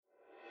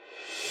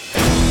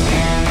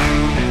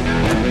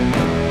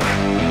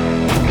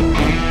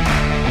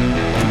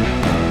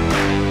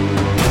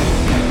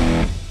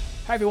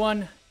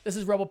everyone. This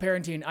is Rebel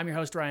Parenting. I'm your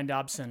host, Ryan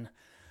Dobson.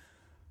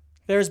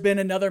 There's been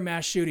another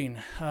mass shooting.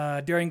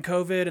 During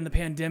COVID and the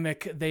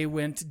pandemic, they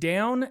went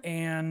down,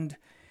 and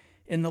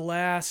in the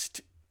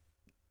last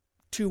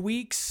 2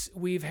 weeks,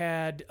 we've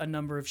had a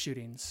number of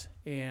shootings.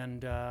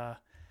 And I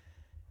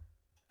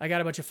got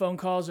a bunch of phone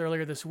calls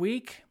earlier this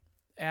week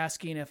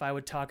asking if I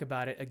would talk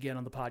about it again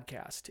on the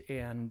podcast.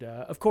 And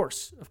of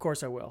course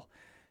I will.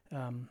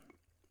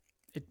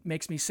 It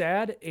makes me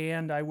sad,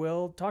 and I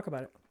will talk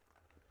about it.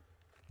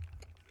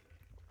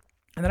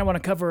 And then I want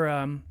to cover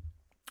an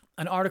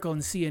article in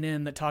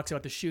CNN that talks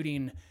about the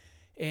shooting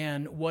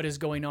and what is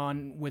going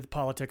on with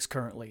politics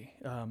currently.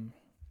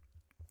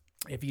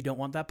 If you don't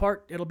want that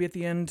part, it'll be at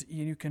the end.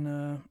 You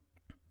can,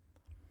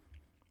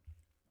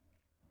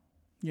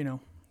 do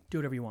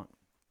whatever you want.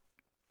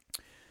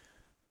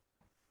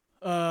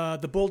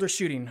 The Boulder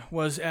shooting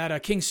was at a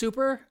King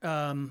Super.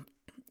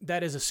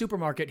 That is a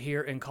supermarket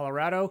here in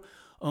Colorado,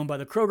 owned by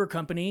the Kroger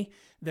Company.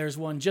 There's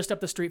one just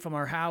up the street from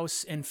our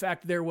house. In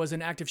fact, there was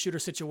an active shooter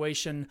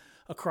situation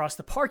across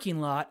the parking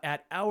lot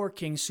at our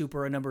King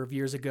Super a number of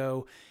years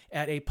ago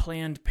at a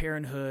Planned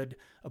Parenthood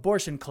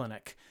abortion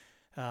clinic.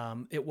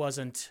 It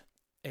wasn't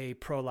a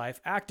pro-life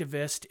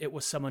activist. It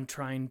was someone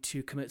trying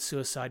to commit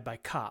suicide by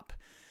cop.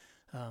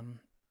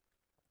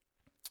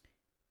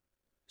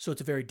 So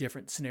it's a very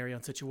different scenario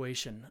and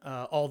situation.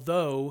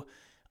 Although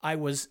I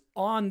was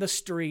on the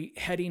street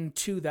heading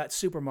to that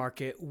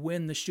supermarket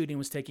when the shooting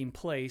was taking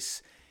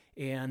place,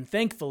 and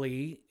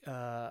thankfully,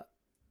 the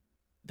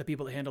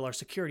people that handle our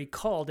security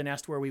called and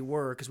asked where we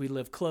were because we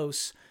live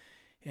close,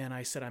 and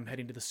I said, I'm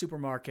heading to the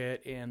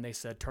supermarket, and they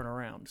said, turn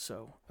around,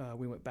 so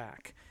we went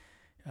back.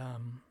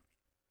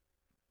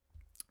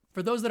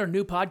 For those that are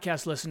new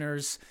podcast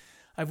listeners,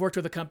 I've worked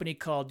with a company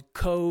called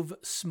Cove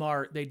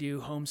Smart. They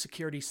do home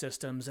security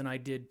systems, and I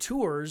did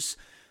tours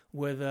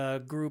with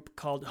a group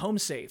called Home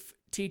Safe,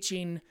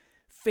 teaching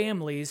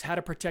families how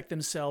to protect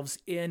themselves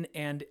in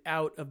and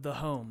out of the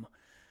home.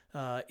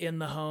 In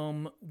the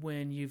home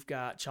when you've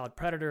got child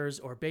predators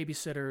or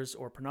babysitters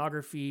or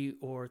pornography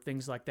or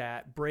things like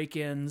that,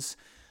 break-ins,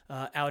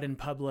 out in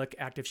public,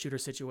 active shooter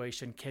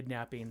situation,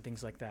 kidnapping,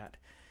 things like that.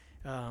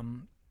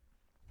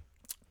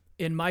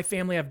 In my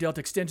family, I've dealt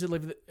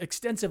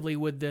extensively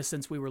with this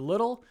since we were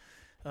little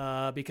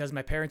because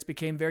my parents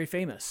became very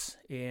famous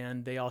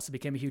and they also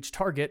became a huge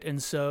target.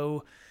 And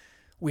so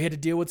we had to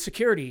deal with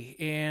security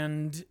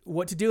and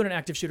what to do in an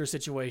active shooter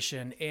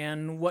situation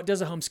and what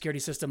does a home security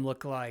system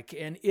look like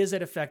and is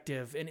it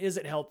effective and is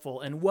it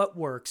helpful and what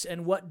works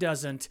and what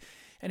doesn't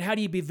and how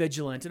do you be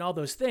vigilant and all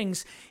those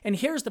things. And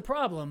here's the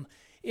problem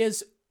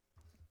is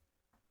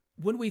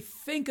when we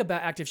think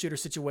about active shooter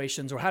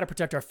situations or how to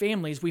protect our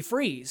families, we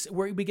freeze.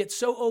 We get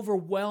so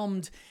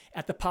overwhelmed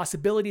at the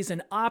possibilities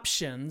and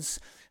options.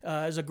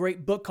 There's a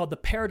great book called The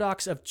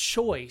Paradox of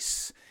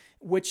Choice,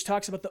 which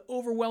talks about the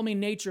overwhelming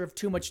nature of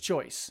too much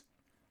choice.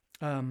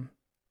 And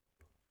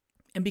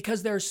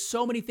because there's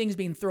so many things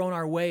being thrown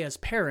our way as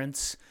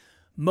parents,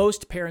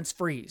 most parents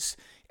freeze.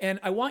 And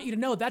I want you to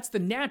know that's the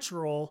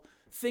natural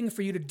thing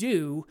for you to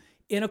do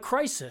in a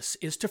crisis,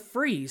 is to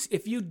freeze.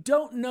 If you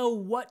don't know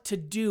what to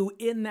do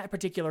in that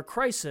particular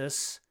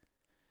crisis,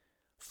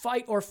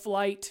 fight or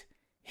flight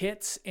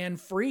hits and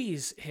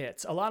freeze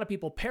hits. A lot of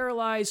people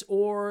paralyze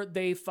or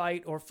they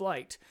fight or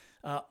flight.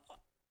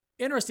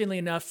 Interestingly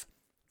enough,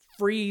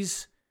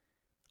 freeze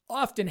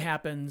often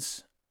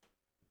happens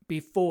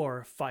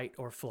before fight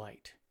or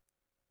flight.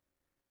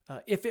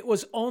 If it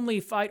was only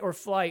fight or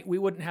flight, we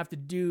wouldn't have to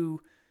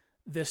do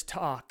this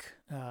talk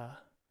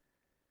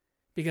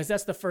because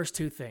that's the first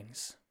two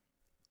things.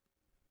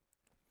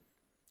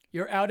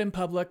 You're out in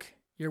public,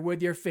 you're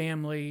with your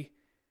family,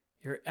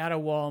 you're at a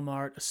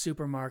Walmart, a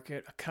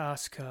supermarket, a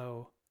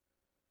Costco,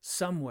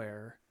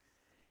 somewhere,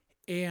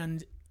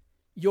 and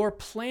your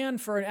plan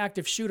for an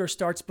active shooter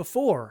starts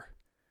before.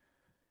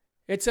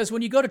 It says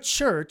when you go to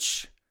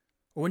church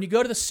or when you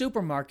go to the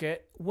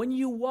supermarket, when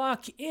you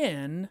walk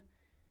in,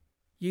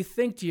 you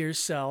think to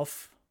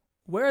yourself,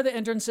 where are the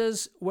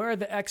entrances? Where are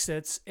the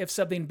exits? If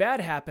something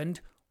bad happened,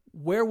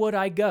 where would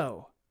I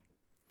go?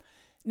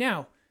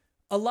 Now,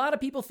 a lot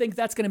of people think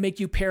that's going to make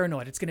you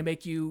paranoid. It's going to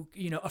make you,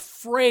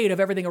 afraid of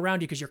everything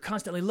around you because you're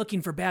constantly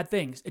looking for bad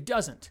things. It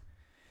doesn't.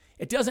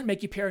 It doesn't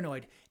make you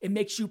paranoid. It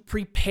makes you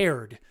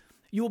prepared.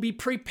 You will be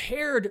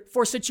prepared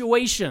for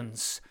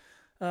situations.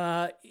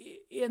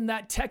 In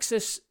that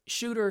Texas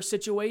shooter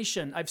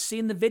situation, I've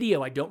seen the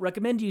video. I don't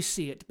recommend you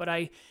see it, but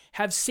I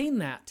have seen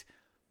that.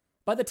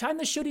 By the time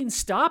the shooting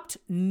stopped,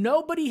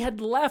 nobody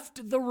had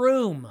left the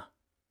room.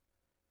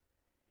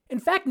 In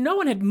fact, no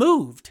one had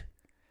moved.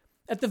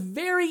 At the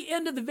very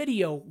end of the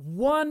video,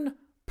 one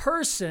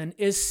person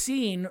is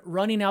seen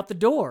running out the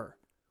door.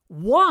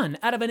 One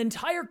out of an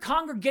entire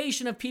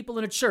congregation of people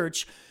in a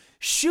church.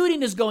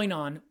 Shooting is going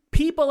on.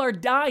 People are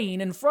dying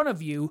in front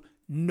of you.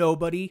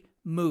 Nobody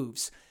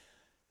moves.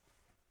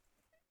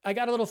 I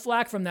got a little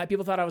flack from that.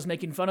 People thought I was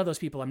making fun of those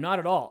people. I'm not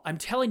at all. I'm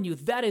telling you,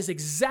 that is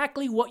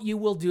exactly what you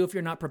will do if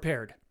you're not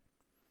prepared.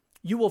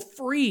 You will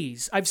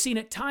freeze. I've seen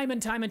it time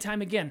and time and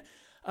time again.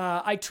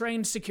 I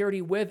trained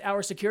security with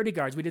our security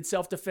guards. We did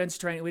self-defense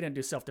training. We didn't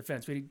do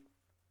self-defense. We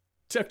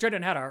trained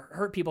on how to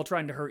hurt people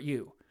trying to hurt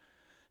you,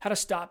 how to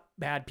stop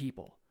bad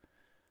people.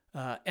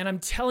 And I'm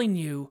telling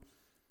you,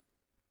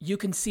 you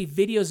can see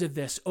videos of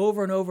this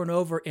over and over and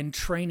over in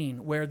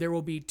training where there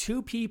will be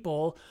two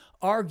people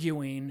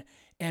arguing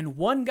and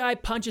one guy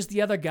punches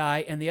the other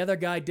guy and the other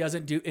guy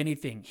doesn't do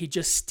anything. He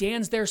just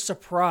stands there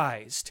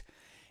surprised.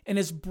 And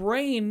his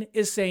brain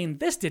is saying,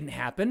 this didn't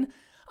happen.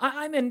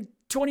 I'm in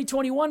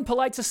 2021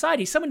 polite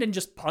society. Someone didn't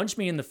just punch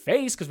me in the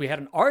face because we had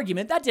an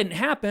argument. That didn't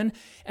happen.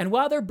 And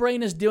while their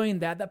brain is doing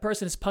that, that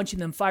person is punching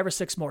them 5 or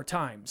 6 more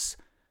times.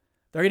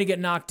 They're going to get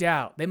knocked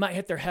out. They might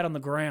hit their head on the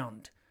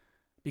ground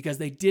because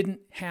they didn't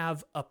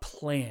have a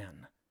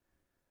plan.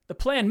 The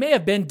plan may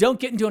have been, don't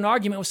get into an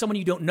argument with someone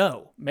you don't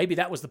know. Maybe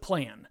that was the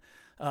plan.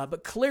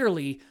 But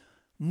clearly,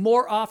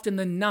 more often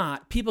than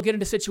not, people get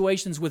into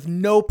situations with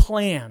no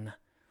plan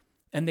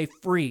and they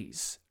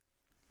freeze.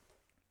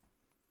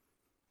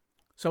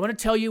 So I'm going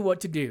to tell you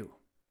what to do.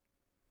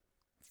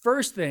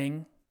 First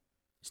thing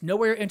is know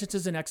where your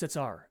entrances and exits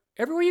are.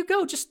 Everywhere you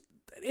go, just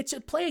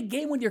play a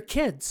game with your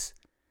kids.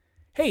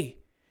 Hey,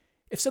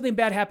 if something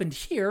bad happened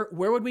here,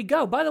 where would we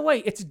go? By the way,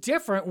 it's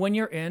different when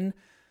you're in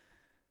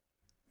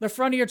the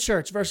front of your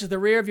church versus the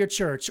rear of your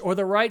church, or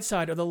the right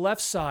side or the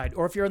left side,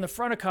 or if you're in the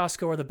front of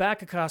Costco or the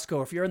back of Costco,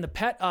 or if you're in the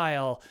pet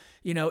aisle,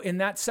 in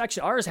that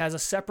section. Ours has a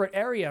separate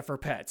area for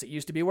pets. It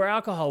used to be where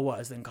alcohol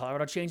was. Then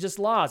Colorado changed its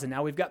laws, and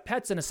now we've got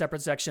pets in a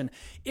separate section.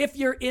 If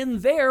you're in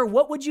there,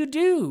 what would you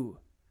do?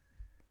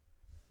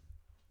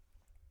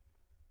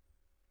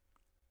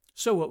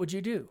 So what would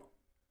you do?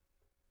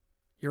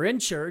 You're in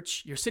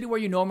church. You're sitting where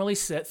you normally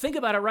sit. Think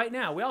about it right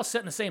now. We all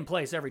sit in the same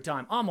place every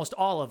time, almost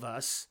all of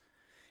us.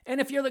 And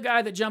if you're the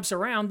guy that jumps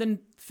around, then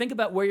think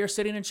about where you're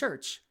sitting in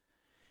church.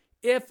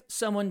 If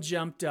someone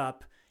jumped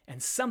up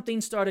and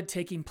something started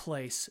taking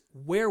place,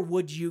 where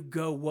would you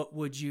go? What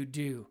would you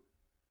do?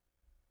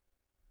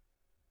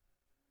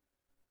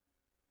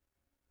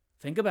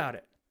 Think about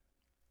it.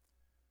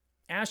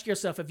 Ask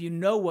yourself if you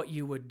know what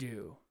you would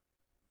do.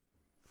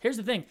 Here's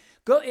the thing.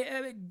 Go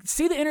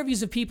see the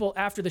interviews of people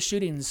after the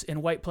shootings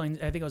in White Plains.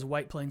 I think it was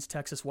White Plains,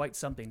 Texas,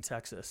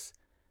 Texas.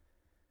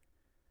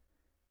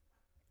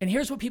 And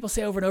here's what people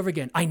say over and over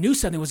again. I knew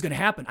something was going to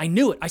happen. I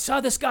knew it. I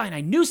saw this guy and I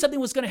knew something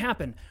was going to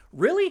happen.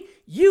 Really?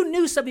 You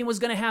knew something was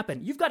going to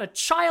happen. You've got a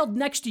child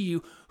next to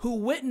you who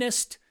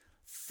witnessed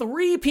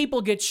 3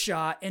 people get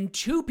shot and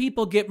 2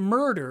 people get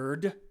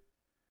murdered.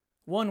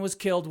 1 was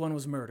killed, 1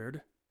 was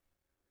murdered.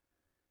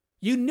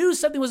 You knew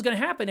something was going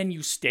to happen and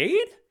you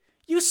stayed?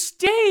 You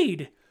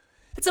stayed.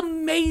 It's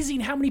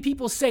amazing how many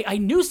people say, I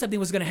knew something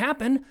was going to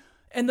happen.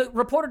 And the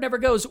reporter never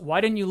goes,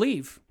 why didn't you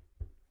leave?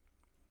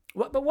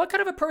 But what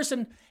kind of a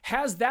person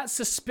has that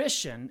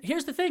suspicion?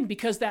 Here's the thing,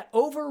 because that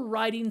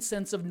overriding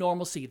sense of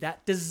normalcy,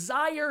 that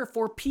desire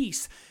for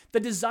peace, the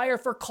desire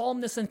for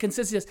calmness and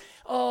consistency.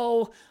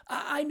 Oh,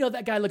 I know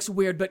that guy looks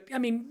weird, but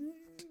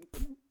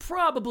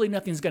probably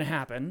nothing's going to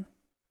happen.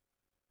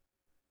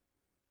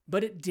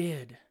 But it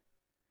did.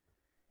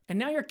 And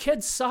now your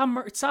kids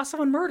saw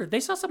someone murdered. They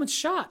saw someone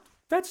shot.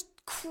 That's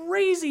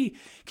crazy.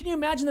 Can you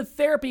imagine the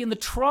therapy and the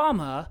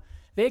trauma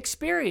they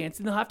experience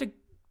and they'll have to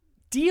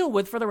deal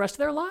with for the rest of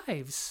their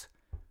lives?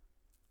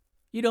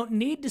 You don't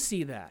need to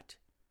see that.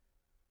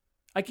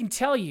 I can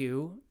tell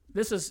you,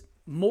 this is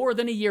more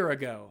than a year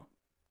ago,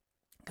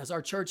 because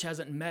our church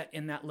hasn't met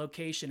in that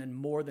location in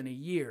more than a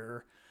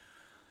year.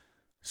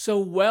 So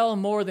well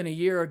more than a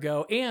year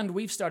ago, and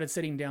we've started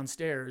sitting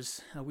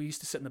downstairs. We used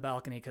to sit in the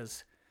balcony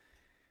because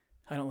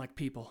I don't like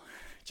people.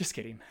 Just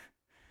kidding.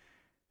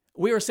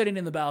 We were sitting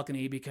in the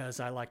balcony because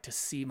I like to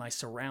see my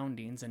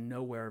surroundings and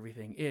know where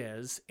everything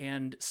is.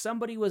 And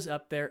somebody was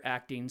up there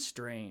acting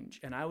strange.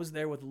 And I was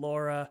there with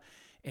Laura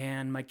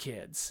and my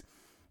kids.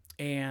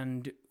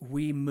 And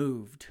we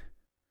moved.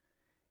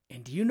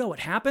 And do you know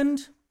what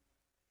happened?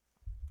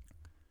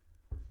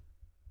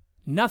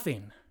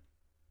 Nothing.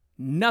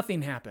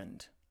 Nothing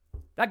happened.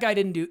 That guy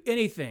didn't do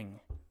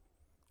anything.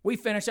 We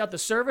finished out the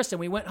service and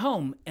we went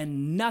home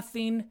and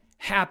nothing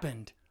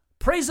happened.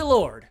 Praise the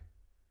Lord.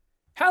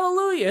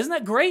 Hallelujah. Isn't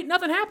that great?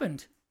 Nothing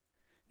happened.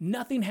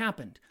 Nothing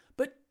happened.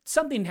 But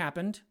something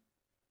happened.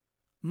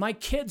 My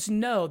kids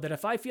know that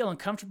if I feel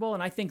uncomfortable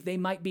and I think they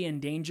might be in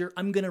danger,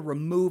 I'm going to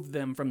remove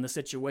them from the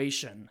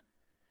situation.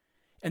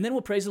 And then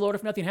we'll praise the Lord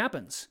if nothing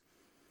happens.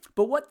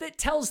 But what that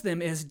tells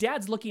them is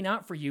Dad's looking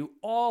out for you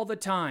all the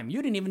time.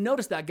 You didn't even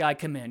notice that guy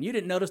come in. You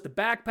didn't notice the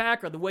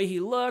backpack or the way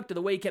he looked or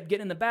the way he kept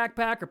getting in the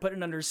backpack or putting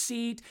it under his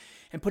seat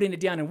and putting it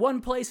down in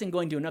one place and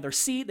going to another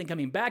seat, then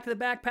coming back to the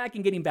backpack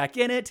and getting back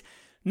in it.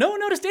 No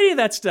one noticed any of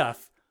that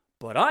stuff,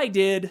 but I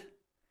did.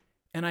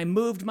 And I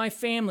moved my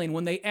family. And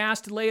when they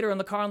asked later in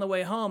the car on the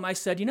way home, I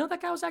said,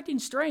 that guy was acting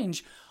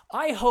strange.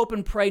 I hope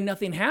and pray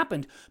nothing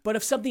happened. But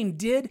if something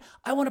did,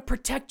 I want to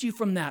protect you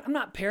from that. I'm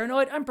not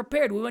paranoid. I'm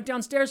prepared. We went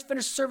downstairs,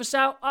 finished the service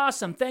out.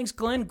 Awesome. Thanks,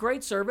 Glenn.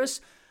 Great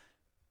service.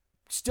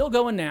 still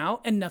going now,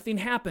 and nothing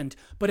happened.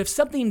 But if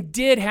something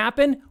did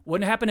happen,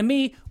 wouldn't happen to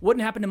me,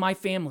 wouldn't happen to my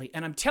family.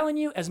 And I'm telling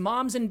you, as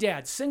moms and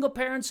dads, single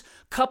parents,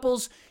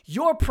 couples,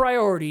 your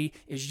priority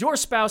is your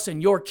spouse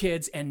and your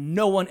kids and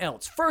no one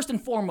else. First and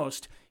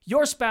foremost,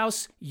 your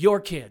spouse, your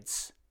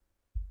kids.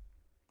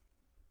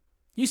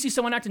 You see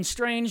someone acting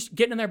strange,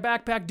 getting in their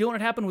backpack, doing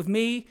what happened with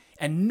me,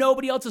 and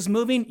nobody else is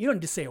moving, you don't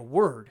need to say a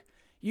word.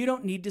 You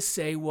don't need to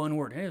say one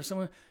word. Hey,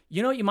 someone,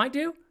 you know what you might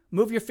do?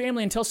 Move your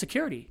family and tell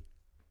security.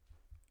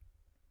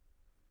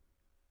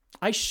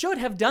 I should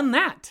have done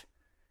that.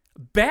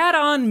 Bad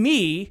on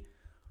me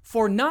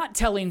for not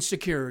telling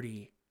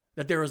security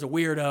that there was a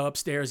weirdo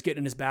upstairs getting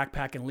in his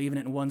backpack and leaving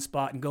it in one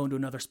spot and going to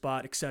another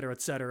spot, et cetera,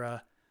 et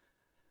cetera.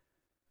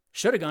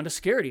 Should have gone to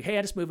security. Hey,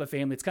 I just moved my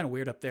family. It's kind of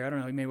weird up there. I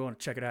don't know. You maybe want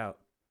to check it out.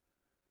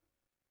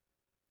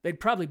 They'd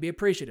probably be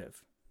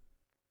appreciative.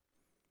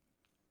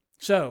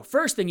 So,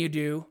 first thing you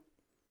do,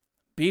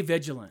 be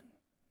vigilant.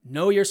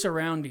 Know your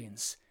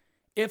surroundings.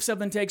 If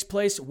something takes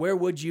place, where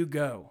would you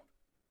go?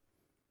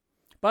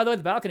 By the way,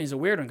 the balcony is a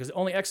weird one because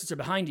only exits are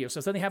behind you. So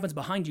if something happens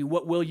behind you,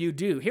 what will you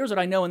do? Here's what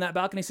I know in that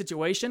balcony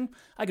situation.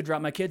 I could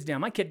drop my kids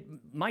down. My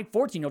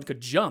 14-year-old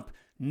could jump.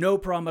 No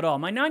problem at all.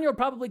 My 9-year-old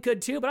probably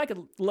could too, but I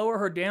could lower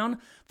her down.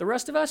 The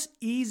rest of us,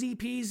 easy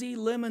peasy,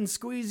 lemon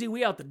squeezy,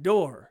 we out the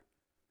door.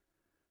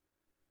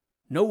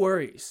 No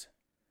worries.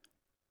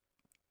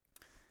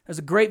 There's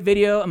a great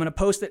video. I'm going to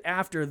post it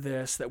after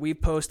this that we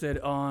posted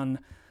on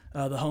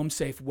the Home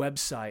Safe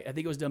website. I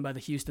think it was done by the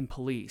Houston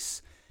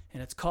Police.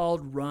 And it's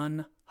called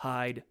Run,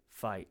 Hide,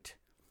 Fight.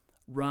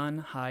 Run,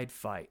 hide,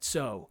 fight.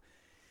 So,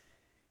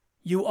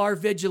 you are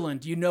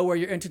vigilant. You know where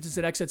your entrances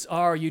and exits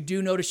are. You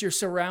do notice your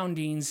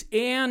surroundings.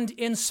 And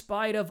in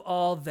spite of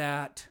all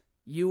that,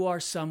 you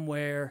are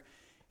somewhere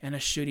and a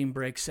shooting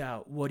breaks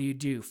out. What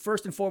do?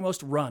 First and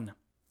foremost, run.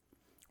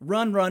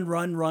 Run, run,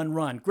 run, run,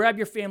 run. Grab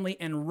your family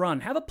and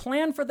run. Have a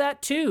plan for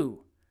that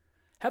too.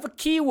 Have a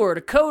keyword,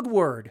 a code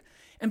word.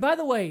 And by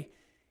the way,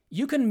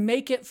 you can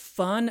make it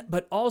fun,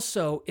 but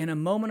also in a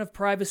moment of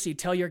privacy,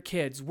 tell your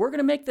kids, we're going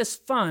to make this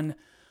fun,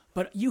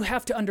 but you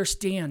have to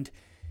understand,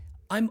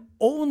 I'm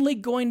only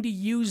going to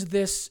use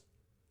this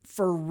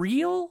for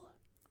real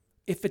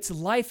if it's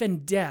life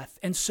and death.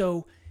 And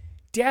so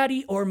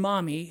daddy or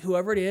mommy,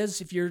 whoever it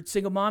is, if you're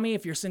single mommy,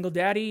 if you're single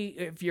daddy,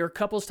 if your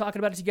couple's talking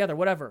about it together,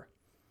 whatever.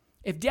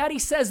 If daddy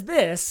says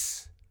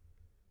this,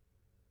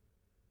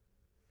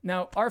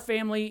 now our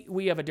family,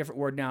 we have a different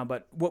word now,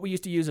 but what we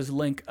used to use is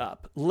link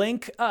up.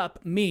 Link up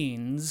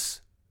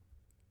means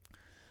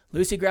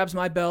Lucy grabs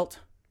my belt,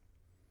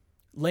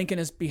 Lincoln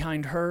is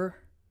behind her,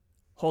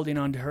 holding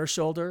onto her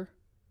shoulder,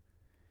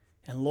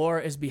 and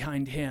Laura is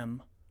behind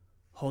him,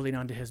 holding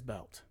onto his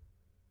belt.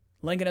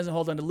 Lincoln doesn't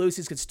hold onto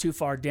Lucy's because it's too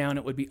far down.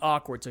 It would be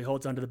awkward, so he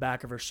holds onto the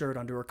back of her shirt,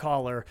 onto her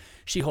collar.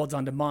 She holds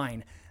onto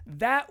mine.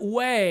 That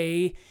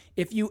way,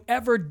 if you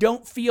ever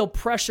don't feel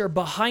pressure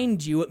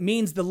behind you, it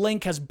means the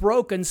link has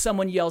broken.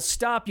 Someone yells,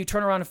 stop. You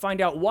turn around and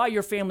find out why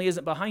your family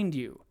isn't behind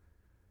you.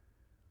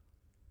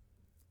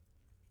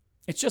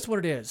 It's just what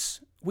it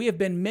is. We have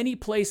been many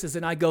places,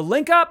 and I go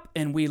link up,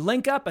 and we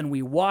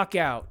walk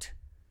out.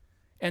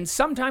 And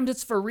sometimes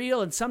it's for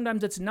real, and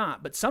sometimes it's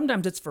not, but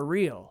sometimes it's for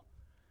real.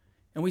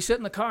 And we sit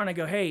in the car and I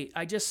go, hey,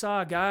 I just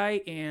saw a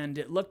guy and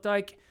it looked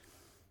like,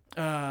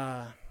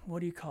 what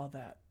do you call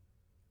that?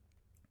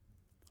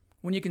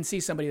 When you can see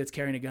somebody that's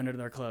carrying a gun under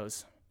their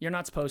clothes. You're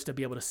not supposed to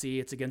be able to see.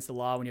 It's against the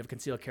law when you have a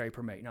concealed carry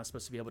permit. You're not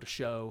supposed to be able to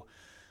show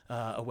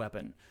a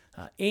weapon.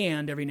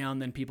 And every now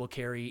and then people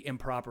carry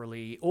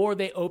improperly or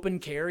they open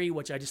carry,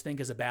 which I just think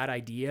is a bad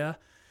idea.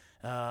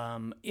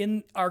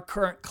 In our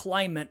current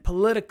climate,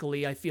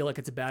 politically, I feel like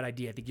it's a bad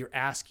idea. I think you're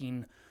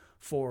asking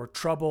for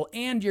trouble,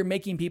 and you're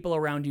making people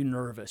around you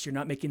nervous. You're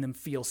not making them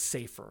feel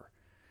safer.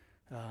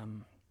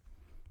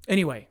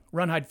 Anyway,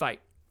 run, hide,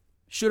 fight.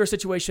 Shooter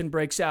situation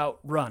breaks out,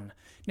 run.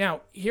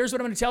 Now, here's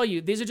what I'm going to tell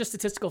you. These are just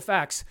statistical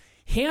facts.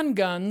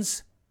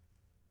 Handguns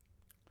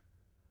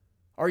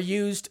are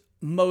used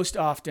most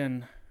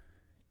often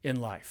in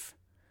life.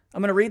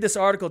 I'm going to read this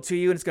article to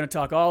you, and it's going to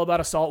talk all about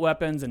assault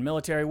weapons and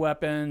military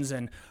weapons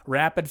and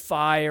rapid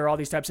fire, all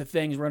these types of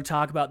things. We're going to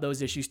talk about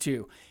those issues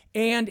too.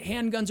 And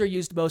handguns are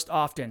used most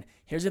often.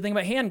 Here's the thing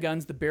about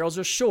handguns. The barrels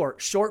are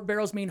short. Short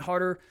barrels mean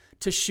harder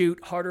to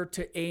shoot, harder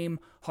to aim,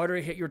 harder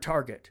to hit your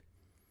target.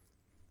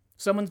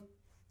 Someone's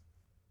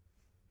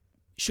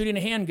shooting a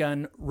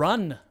handgun,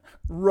 run,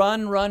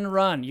 run, run,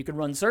 run. You can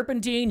run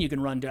serpentine, you can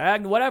run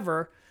diagonal,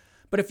 whatever.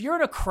 But if you're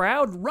in a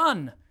crowd,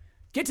 run.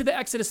 Get to the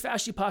exit as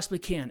fast as you possibly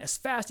can, as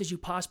fast as you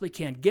possibly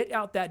can. Get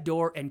out that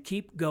door and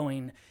keep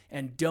going,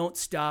 and don't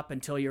stop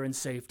until you're in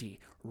safety.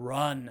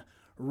 Run,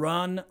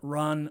 run,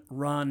 run,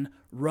 run,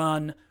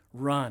 run,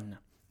 run.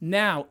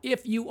 Now,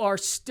 if you are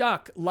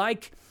stuck,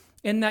 like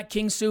in that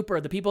King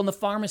Soopers, the people in the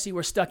pharmacy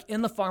were stuck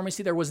in the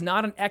pharmacy. There was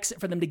not an exit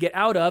for them to get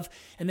out of,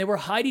 and they were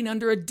hiding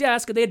under a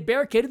desk, and they had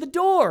barricaded the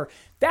door.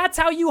 That's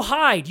how you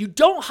hide. You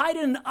don't hide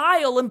in an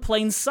aisle in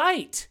plain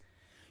sight.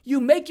 You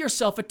make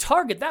yourself a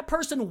target. That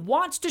person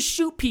wants to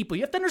shoot people.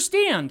 You have to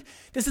understand,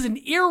 this is an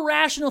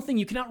irrational thing.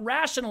 You cannot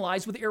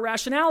rationalize with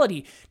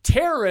irrationality.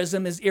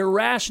 Terrorism is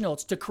irrational.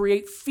 It's to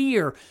create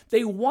fear.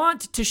 They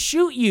want to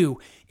shoot you.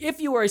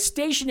 If you are a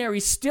stationary,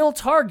 still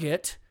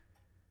target,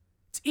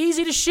 it's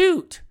easy to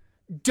shoot.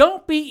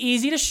 Don't be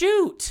easy to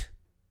shoot.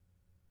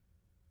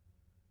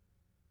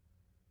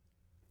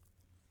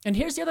 And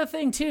here's the other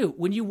thing too.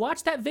 When you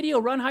watch that video,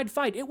 Run, Hide,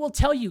 Fight, it will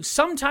tell you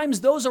sometimes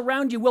those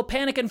around you will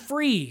panic and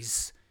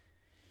freeze.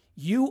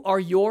 You are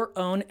your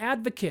own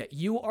advocate.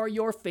 You are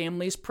your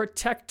family's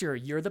protector.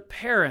 You're the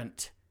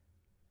parent.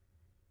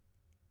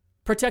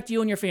 Protect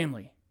you and your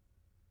family.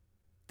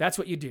 That's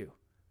what you do.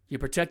 You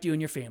protect you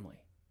and your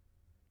family.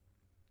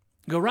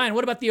 Go, Ryan,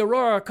 what about the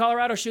Aurora,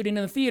 Colorado shooting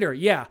in the theater?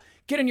 Yeah,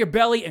 get on your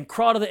belly and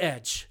crawl to the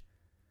edge.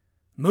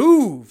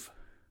 Move.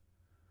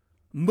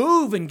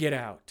 Move and get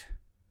out.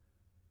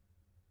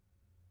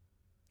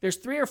 There's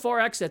 3 or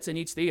 4 exits in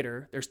each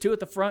theater. There's 2 at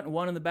the front and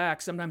 1 in the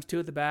back, sometimes 2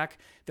 at the back.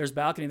 There's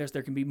balcony,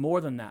 there can be more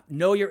than that.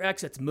 Know your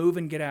exits, move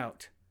and get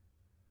out.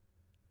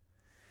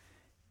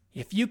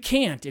 If you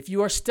can't, if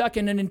you are stuck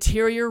in an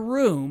interior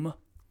room,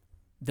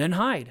 then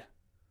hide.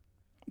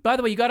 By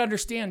the way, you got to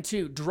understand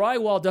too,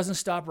 drywall doesn't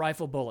stop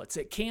rifle bullets.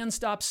 It can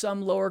stop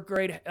some lower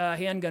grade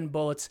handgun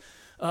bullets.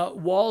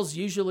 Walls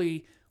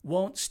usually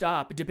won't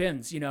stop. It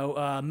depends,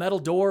 metal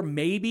door,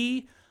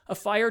 maybe a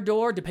fire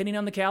door, depending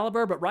on the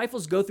caliber, but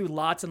rifles go through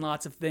lots and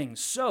lots of things.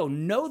 So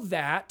know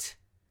that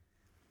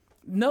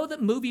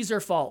movies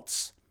are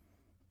false,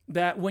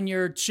 that when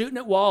you're shooting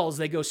at walls,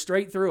 they go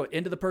straight through it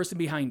into the person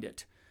behind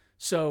it.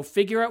 So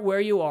figure out where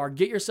you are,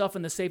 get yourself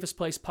in the safest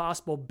place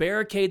possible,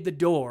 barricade the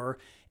door,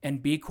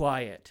 and be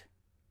quiet.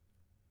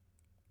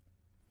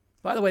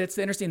 By the way, that's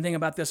the interesting thing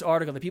about this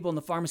article. The people in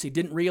the pharmacy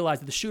didn't realize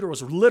that the shooter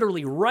was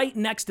literally right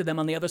next to them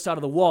on the other side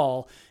of the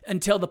wall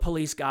until the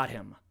police got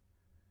him.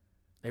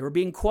 They were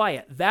being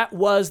quiet. That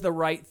was the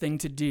right thing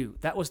to do.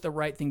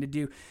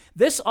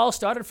 This all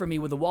started for me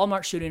with the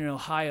Walmart shooting in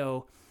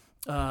Ohio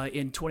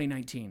in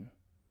 2019.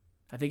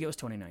 I think it was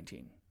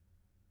 2019.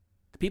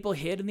 The people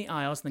hid in the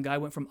aisles, and the guy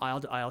went from aisle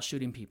to aisle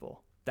shooting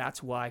people.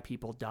 That's why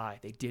people die.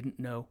 They didn't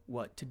know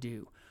what to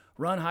do.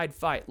 Run, hide,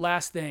 fight.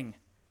 Last thing.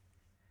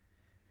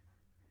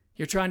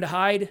 You're trying to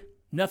hide,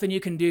 nothing you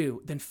can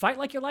do. Then fight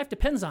like your life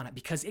depends on it,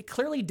 because it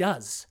clearly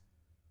does.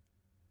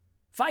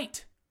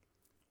 Fight.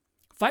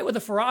 Fight with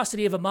the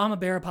ferocity of a mama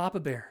bear or papa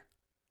bear.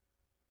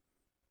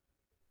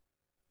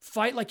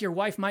 Fight like your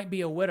wife might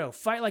be a widow.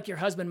 Fight like your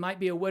husband might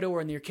be a widower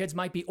and your kids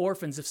might be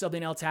orphans if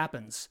something else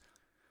happens.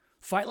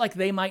 Fight like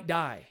they might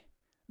die.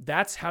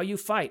 That's how you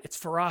fight. It's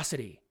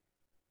ferocity.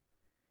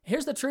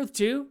 Here's the truth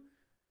too.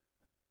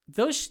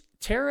 Those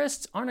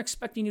terrorists aren't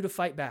expecting you to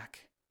fight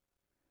back.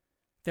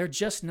 They're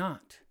just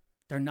not.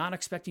 They're not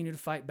expecting you to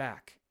fight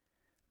back.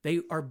 They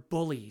are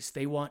bullies.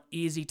 They want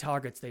easy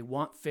targets. They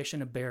want fish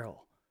in a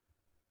barrel.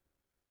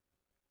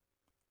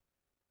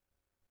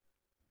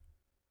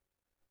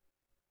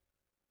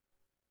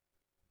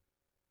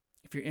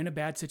 If you're in a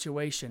bad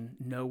situation,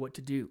 know what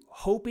to do.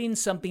 Hoping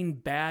something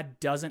bad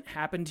doesn't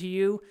happen to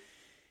you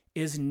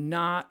is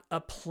not a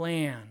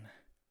plan.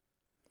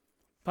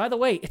 By the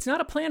way, it's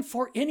not a plan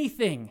for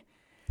anything.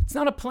 It's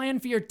not a plan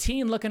for your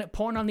teen looking at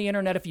porn on the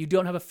internet if you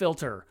don't have a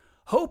filter,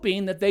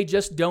 hoping that they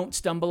just don't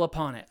stumble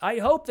upon it. I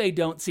hope they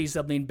don't see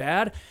something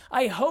bad.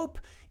 I hope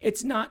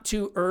it's not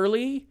too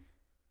early.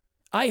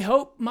 I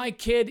hope my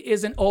kid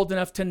isn't old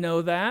enough to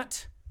know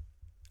that.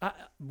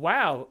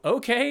 Wow,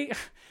 okay.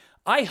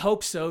 I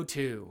hope so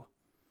too.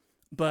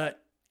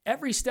 But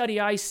every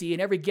study I see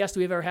and every guest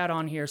we've ever had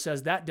on here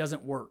says that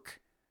doesn't work.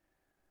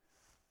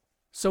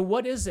 So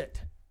what is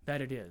it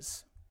that it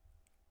is?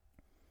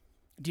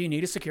 Do you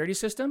need a security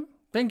system?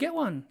 Then get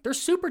one. They're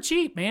super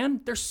cheap,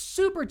 man. They're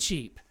super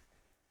cheap.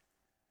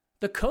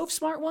 The Cove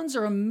Smart ones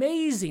are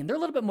amazing. They're a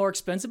little bit more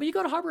expensive, but you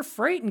go to Harbor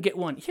Freight and get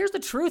one. Here's the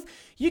truth.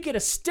 You get a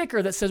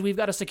sticker that says we've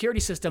got a security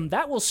system.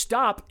 That will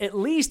stop at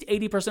least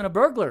 80% of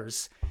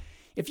burglars.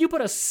 If you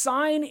put a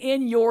sign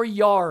in your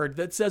yard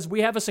that says we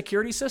have a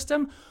security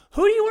system,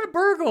 who do you want to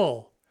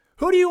burgle?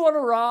 Who do you want to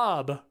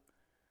rob?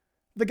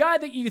 The guy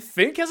that you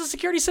think has a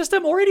security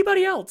system or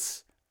anybody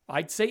else?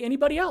 I'd say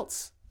anybody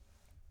else.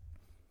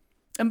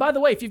 And by the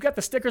way, if you've got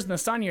the stickers and the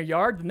sign in your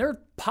yard, then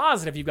they're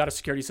positive you've got a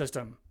security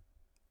system.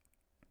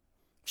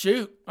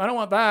 Shoot, I don't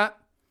want that.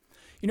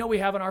 You know what we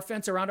have on our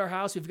fence around our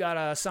house? We've got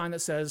a sign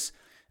that says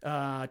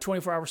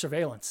 24-hour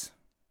surveillance.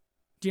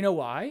 Do you know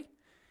why?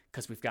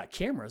 Because we've got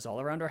cameras all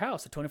around our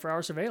house, a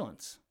 24-hour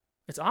surveillance.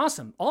 It's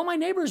awesome. All my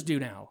neighbors do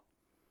now.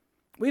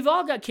 We've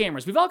all got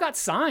cameras. We've all got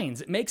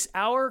signs. It makes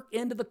our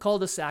end of the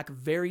cul-de-sac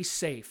very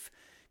safe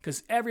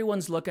because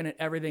everyone's looking at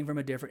everything from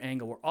a different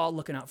angle. We're all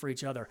looking out for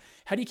each other.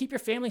 How do you keep your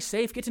family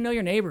safe? Get to know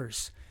your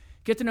neighbors.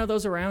 Get to know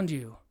those around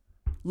you.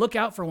 Look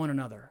out for one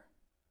another.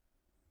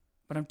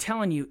 But I'm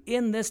telling you,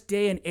 in this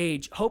day and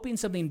age, hoping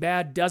something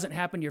bad doesn't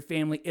happen to your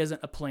family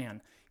isn't a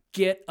plan.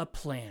 Get a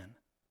plan.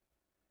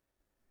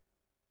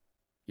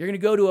 You're going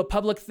to go to a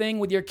public thing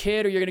with your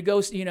kid, or you're going to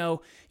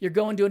go, you're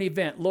going to an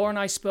event. Laura and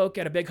I spoke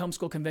at a big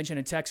homeschool convention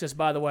in Texas.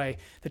 By the way,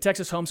 the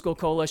Texas Homeschool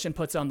Coalition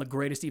puts on the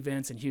greatest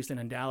events in Houston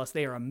and Dallas.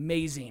 They are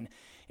amazing.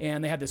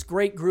 And they had this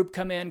great group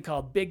come in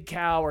called Big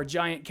Cow or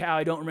Giant Cow.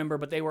 I don't remember,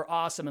 but they were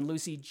awesome. And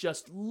Lucy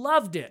just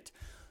loved it.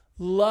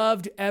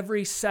 Loved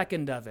every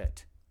second of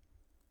it.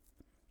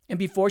 And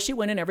before she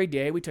went in every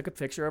day, we took a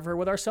picture of her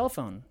with our cell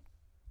phone.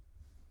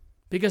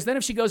 Because then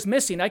if she goes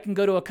missing, I can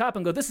go to a cop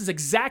and go, this is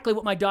exactly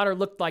what my daughter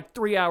looked like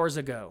 3 hours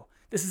ago.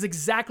 This is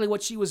exactly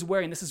what she was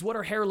wearing. This is what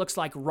her hair looks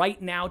like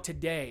right now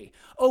today.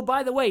 Oh,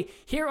 by the way,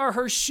 here are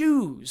her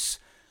shoes.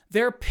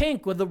 They're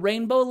pink with the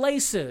rainbow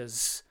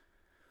laces.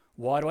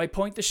 Why do I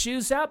point the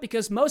shoes out?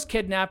 Because most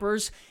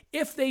kidnappers,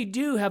 if they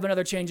do have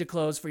another change of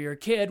clothes for your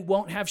kid,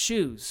 won't have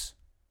shoes.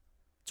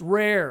 It's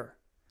rare.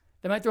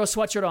 They might throw a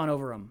sweatshirt on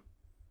over them.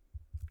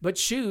 But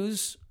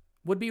shoes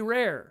would be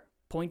rare.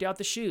 Point out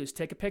the shoes.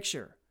 Take a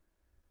picture.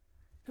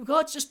 Oh,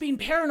 it's just being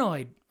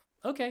paranoid.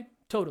 Okay,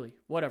 totally.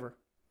 Whatever.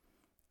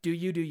 Do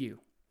you.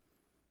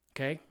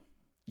 Okay?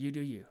 You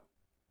do you.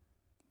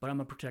 But I'm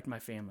going to protect my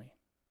family.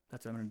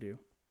 That's what I'm going to do.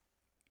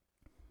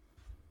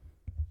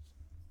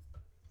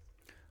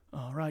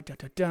 All right.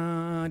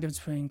 Difference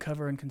between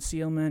cover and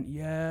concealment.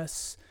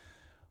 Yes.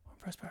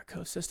 Press power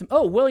Cove system.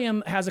 Oh,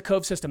 William has a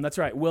Cove system. That's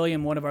right.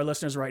 William, one of our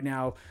listeners right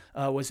now,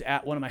 was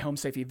at one of my Home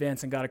Safe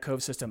events and got a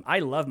Cove system. I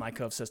love my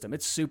Cove system.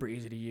 It's super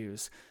easy to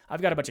use.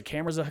 I've got a bunch of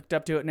cameras hooked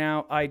up to it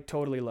now. I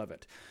totally love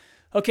it.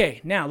 Okay,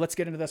 now let's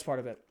get into this part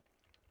of it.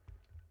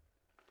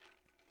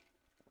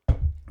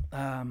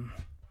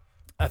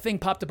 A thing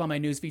popped up on my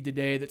newsfeed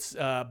today that's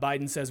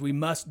Biden says we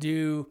must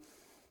do.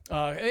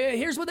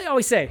 Here's what they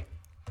always say.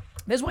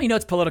 This is why you know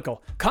it's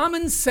political.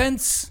 Common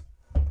sense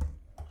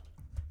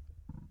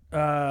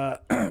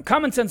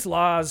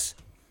laws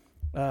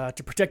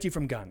to protect you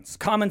from guns.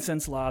 Common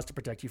sense laws to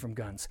protect you from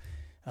guns.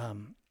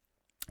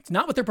 It's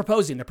not what they're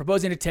proposing. They're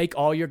proposing to take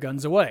all your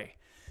guns away.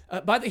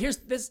 Here's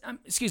this.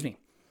 Excuse me.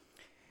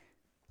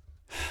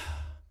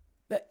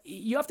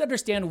 You have to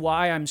understand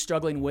why I'm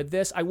struggling with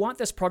this. I want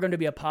this program to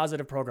be a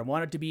positive program. I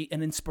want it to be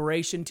an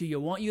inspiration to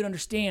you. I want you to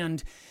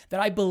understand that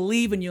I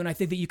believe in you, and I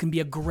think that you can be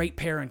a great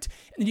parent,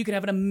 and you can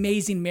have an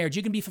amazing marriage.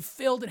 You can be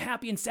fulfilled and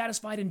happy and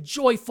satisfied and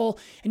joyful,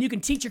 and you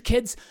can teach your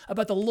kids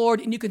about the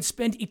Lord, and you can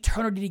spend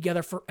eternity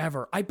together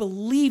forever. I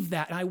believe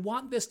that, and I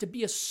want this to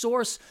be a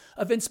source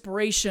of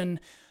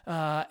inspiration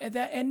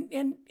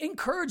and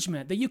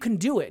encouragement that you can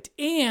do it.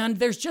 And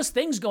there's just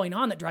things going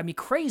on that drive me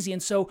crazy.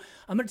 And so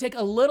I'm going to take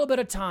a little bit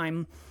of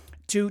time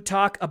to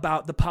talk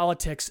about the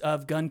politics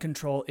of gun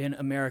control in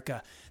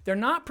America. They're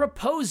not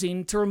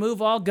proposing to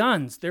remove all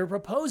guns. They're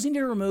proposing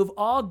to remove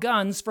all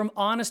guns from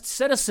honest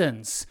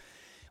citizens.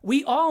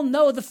 We all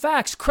know the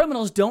facts.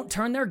 Criminals don't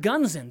turn their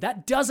guns in.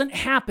 That doesn't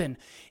happen.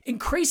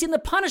 Increasing the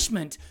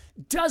punishment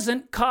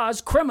doesn't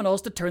cause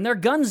criminals to turn their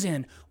guns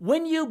in.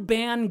 When you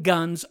ban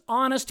guns,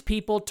 honest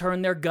people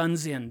turn their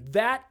guns in.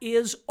 That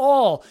is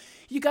all.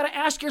 You got to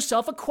ask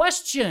yourself a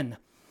question.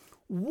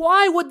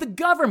 Why would the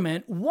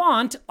government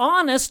want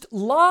honest,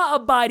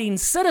 law-abiding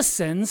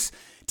citizens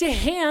to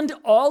hand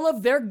all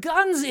of their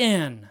guns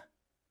in?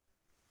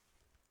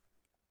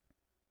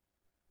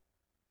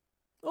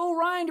 Oh,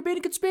 Ryan, you're being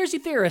a conspiracy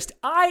theorist.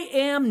 I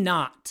am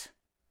not.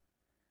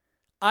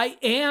 I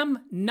am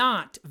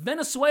not.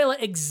 Venezuela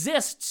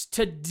exists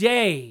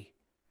today.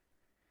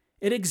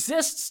 It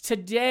exists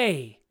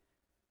today.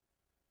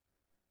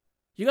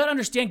 You got to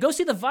understand, go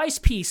see the Vice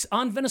piece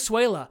on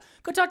Venezuela.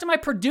 Go talk to my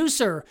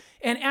producer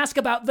and ask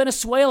about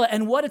Venezuela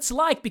and what it's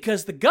like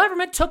because the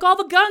government took all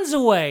the guns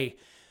away.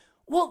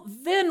 Well,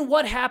 then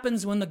what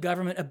happens when the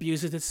government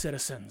abuses its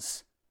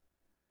citizens?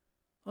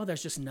 Well,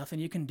 there's just nothing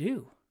you can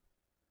do.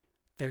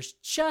 There's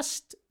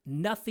just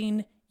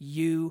nothing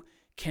you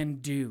can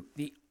do.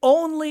 The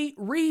only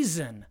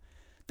reason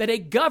that a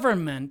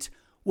government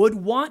would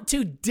want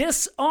to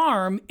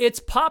disarm its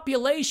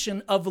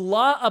population of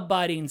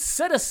law-abiding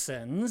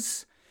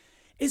citizens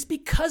is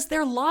because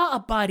they're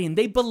law-abiding.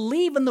 They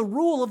believe in the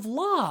rule of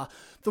law.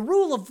 The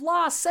rule of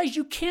law says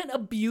you can't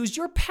abuse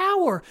your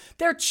power.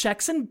 There are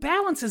checks and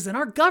balances in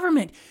our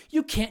government.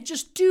 You can't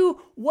just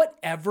do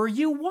whatever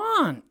you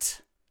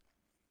want.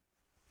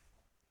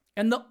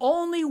 And the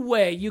only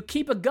way you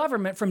keep a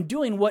government from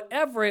doing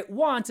whatever it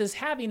wants is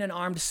having an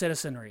armed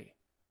citizenry.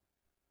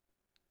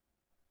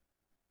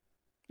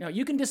 Now,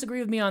 you can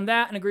disagree with me on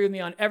that and agree with me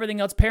on everything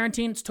else.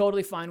 Parenting, it's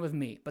totally fine with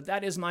me, but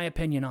that is my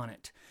opinion on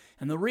it.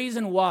 And the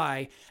reason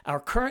why our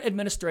current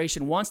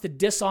administration wants to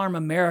disarm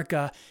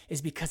America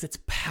is because it's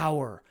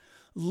power.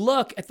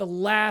 Look at the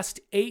last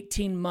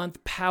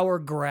 18-month power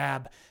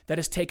grab that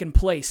has taken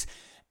place.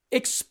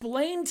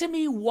 Explain to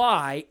me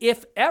why,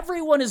 if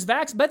everyone is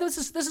vaccinated, but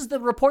this is the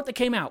report that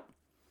came out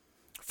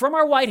from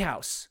our White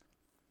House.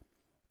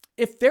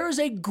 If there's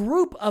a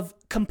group of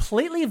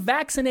completely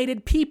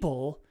vaccinated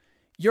people,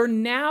 you're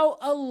now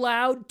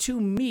allowed to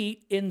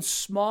meet in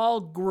small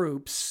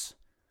groups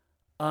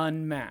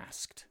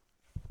unmasked.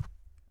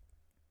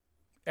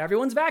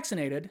 Everyone's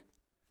vaccinated,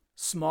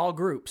 small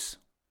groups.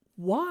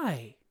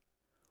 Why?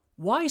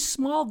 Why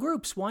small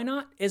groups? Why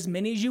not as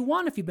many as you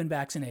want if you've been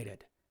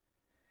vaccinated?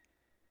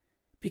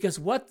 Because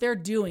what they're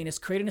doing is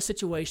creating a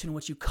situation in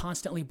which you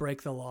constantly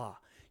break the law.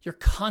 You're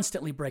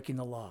constantly breaking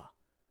the law.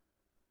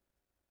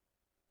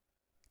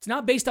 It's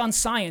not based on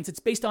science. It's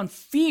based on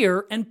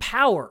fear and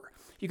power.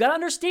 You got to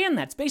understand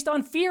that. It's based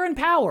on fear and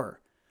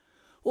power.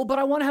 Well, but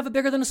I want to have it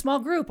bigger than a small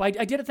group. I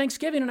did it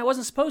Thanksgiving and I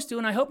wasn't supposed to,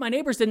 and I hope my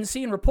neighbors didn't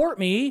see and report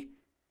me.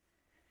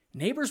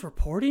 Neighbors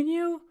reporting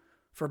you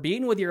for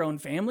being with your own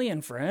family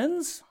and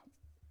friends?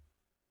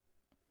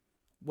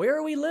 Where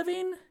are we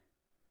living?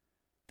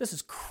 This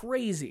is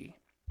crazy.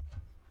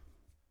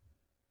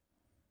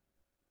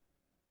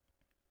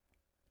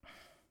 A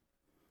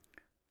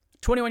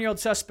 21-year-old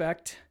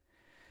suspect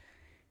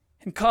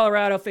in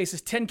Colorado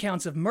faces 10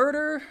 counts of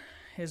murder.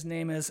 His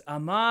name is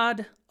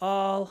Ahmad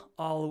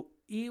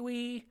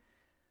Al-Iwi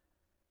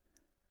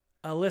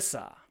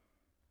Alyssa.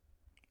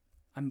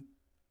 I'm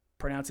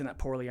pronouncing that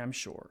poorly, I'm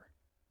sure.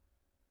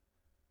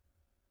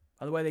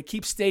 By the way, they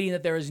keep stating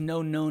that there is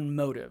no known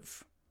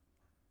motive.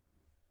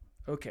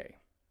 Okay.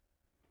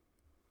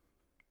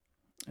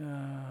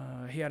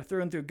 He had a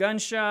through-and-through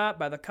gunshot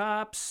by the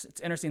cops.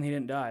 It's interesting he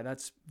didn't die.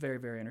 That's very,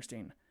 very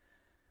interesting.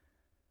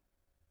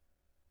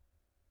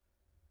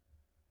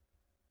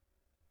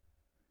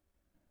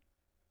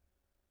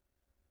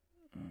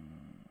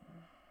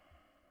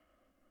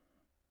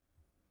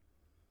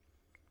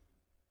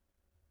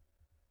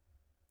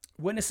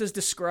 Witnesses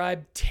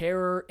described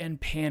terror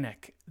and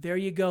panic. There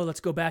you go.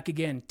 Let's go back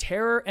again.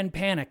 Terror and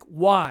panic.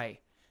 Why?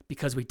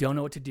 Because we don't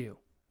know what to do.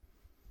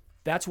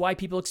 That's why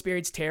people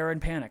experience terror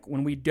and panic,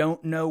 when we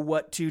don't know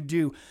what to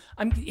do.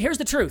 Here's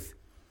the truth.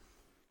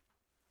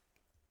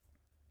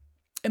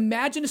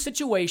 Imagine a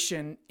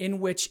situation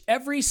in which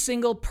every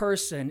single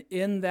person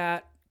in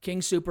that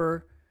King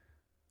Super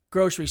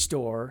grocery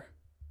store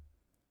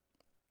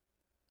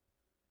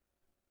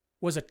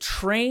was a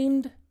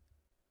trained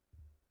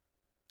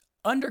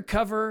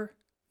undercover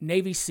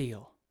Navy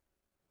SEAL.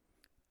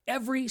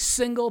 Every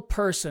single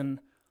person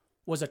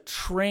was a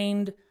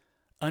trained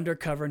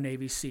undercover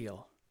Navy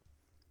SEAL.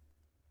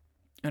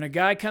 And a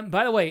guy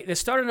by the way, this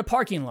started in a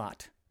parking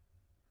lot.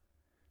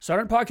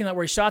 Started in a parking lot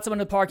where he shot someone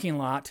in the parking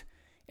lot,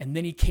 and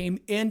then he came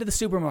into the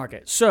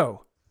supermarket.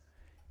 So,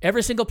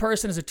 every single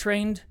person is a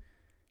trained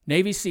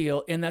Navy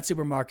SEAL in that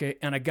supermarket,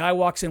 and a guy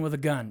walks in with a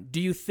gun.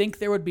 Do you think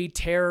there would be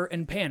terror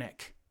and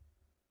panic?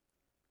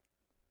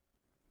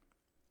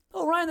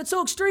 Oh, Ryan, that's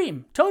so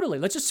extreme. Totally.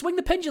 Let's just swing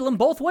the pendulum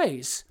both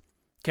ways.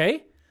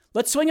 Okay?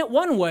 Let's swing it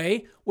one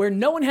way where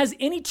no one has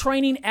any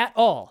training at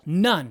all.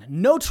 None.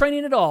 No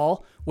training at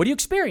all. What do you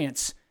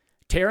experience?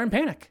 Terror and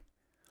panic.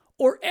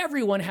 Or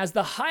everyone has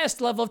the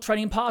highest level of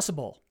training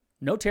possible.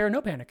 No terror,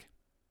 no panic.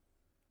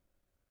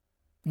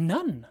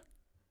 None.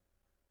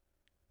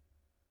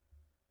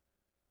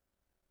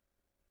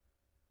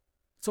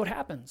 That's what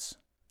happens.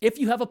 If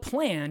you have a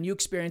plan, you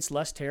experience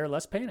less terror,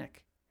 less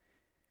panic.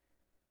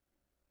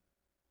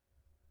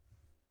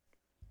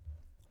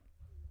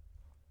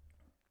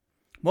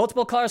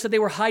 Multiple callers said they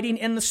were hiding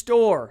in the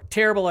store.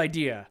 Terrible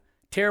idea.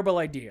 Terrible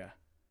idea.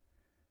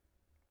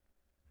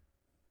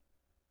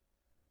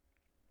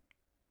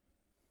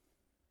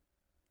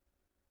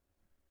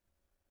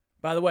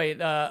 By the way,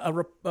 a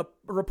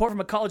report from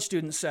a college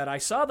student said, I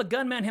saw the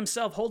gunman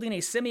himself holding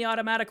a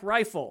semi-automatic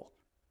rifle.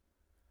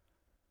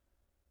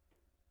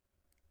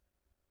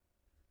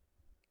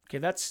 Okay,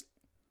 that's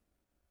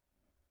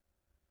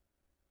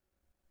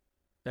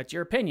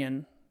your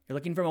opinion. You're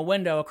looking from a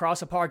window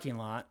across a parking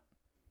lot.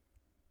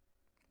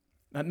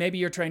 Maybe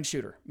you're a trained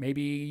shooter.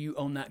 Maybe you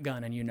own that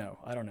gun and you know.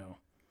 I don't know.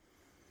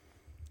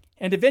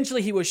 And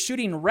eventually he was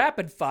shooting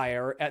rapid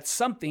fire at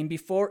something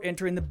before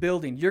entering the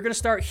building. You're going to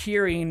start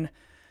hearing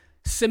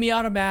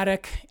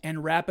semi-automatic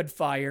and rapid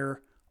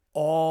fire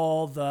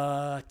all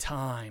the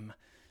time.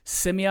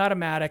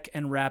 Semi-automatic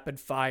and rapid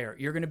fire.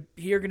 You're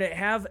going to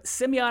have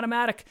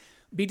semi-automatic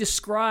be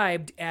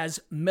described as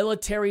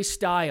military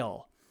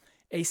style.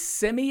 A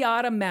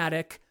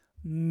semi-automatic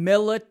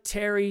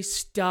military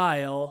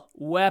style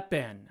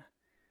weapon.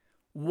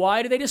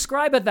 Why do they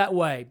describe it that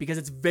way? Because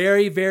it's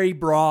very, very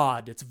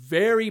broad. It's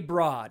very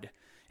broad.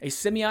 A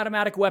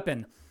semi-automatic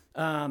weapon.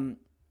 And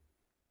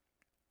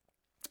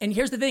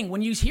here's the thing.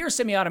 When you hear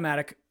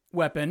semi-automatic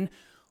weapon,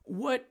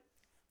 what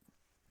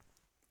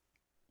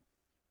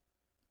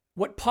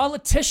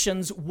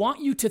politicians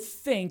want you to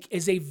think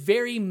is a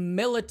very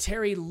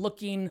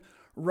military-looking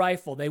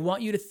rifle. They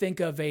want you to think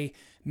of a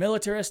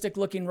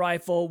militaristic-looking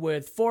rifle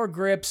with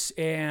foregrips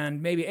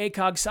and maybe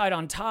ACOG sight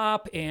on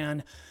top,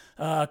 and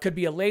could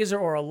be a laser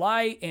or a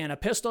light, and a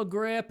pistol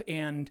grip,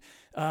 and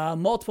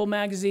multiple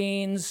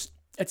magazines,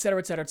 etc.,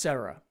 etc.,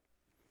 etc.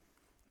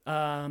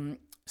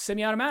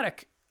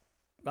 Semi-automatic.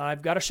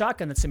 I've got a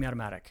shotgun that's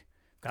semi-automatic.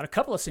 Got a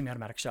couple of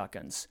semi-automatic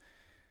shotguns.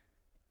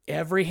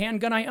 Every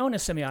handgun I own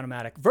is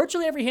semi-automatic.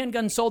 Virtually every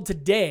handgun sold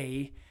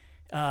today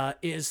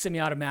is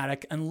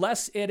semi-automatic,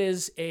 unless it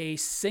is a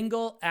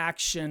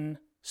single-action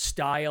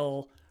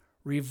style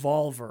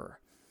revolver.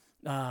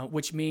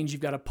 which means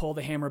you've got to pull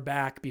the hammer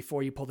back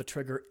before you pull the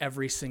trigger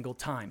every single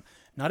time.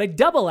 Not a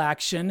double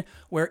action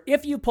where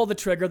if you pull the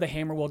trigger, the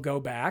hammer will go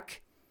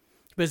back,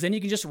 because then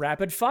you can just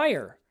rapid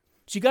fire.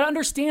 So you got to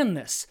understand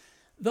this.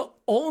 The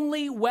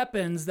only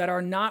weapons that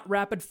are not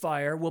rapid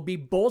fire will be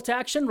bolt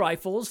action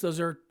rifles. Those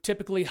are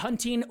typically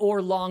hunting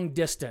or long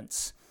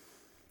distance.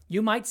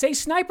 You might say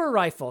sniper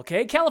rifle,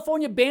 okay?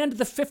 California banned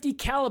the 50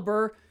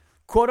 caliber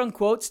quote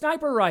unquote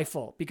sniper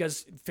rifle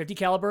because 50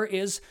 caliber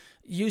is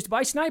used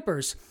by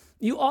snipers.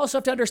 You also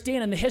have to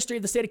understand in the history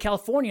of the state of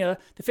California,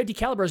 the 50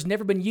 caliber has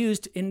never been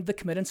used in the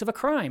committance of a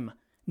crime.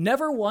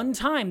 Never one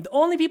time. The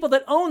only people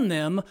that own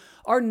them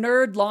are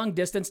nerd long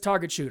distance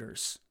target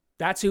shooters.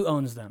 That's who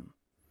owns them.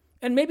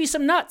 And maybe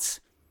some nuts.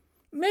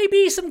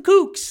 Maybe some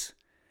kooks.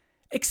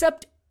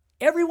 Except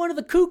every one of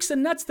the kooks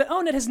and nuts that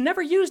own it has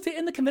never used it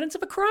in the committance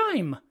of a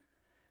crime.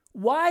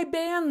 Why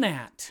ban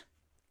that?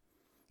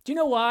 Do you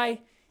know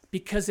why?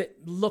 Because it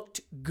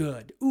looked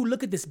good. Ooh,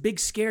 look at this big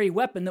scary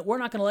weapon that we're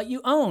not going to let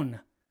you own.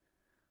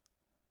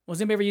 Was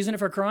anybody ever using it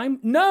for a crime?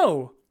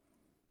 No.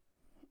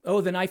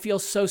 Oh, then I feel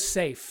so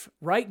safe,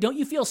 right? Don't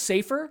you feel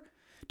safer?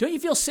 Don't you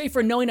feel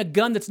safer knowing a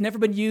gun that's never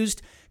been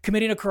used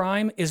committing a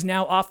crime is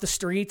now off the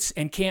streets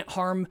and can't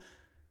harm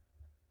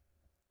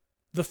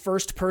the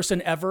first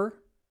person ever?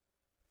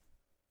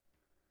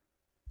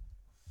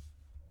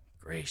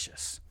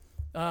 Gracious.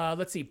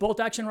 Let's see. Bolt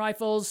action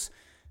rifles,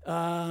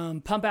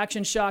 pump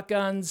action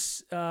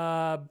shotguns,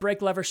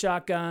 brake lever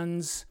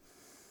shotguns,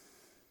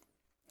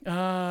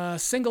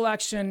 single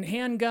action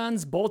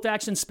handguns, bolt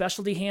action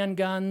specialty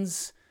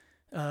handguns.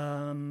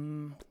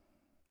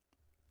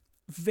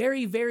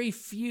 Very, very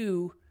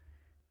few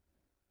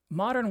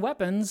modern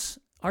weapons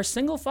are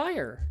single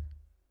fire.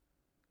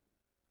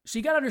 So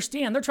you got to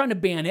understand, they're trying to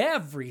ban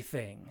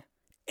everything.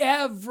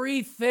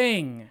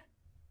 Everything.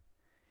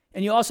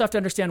 And you also have to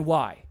understand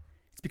why.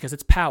 It's because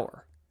it's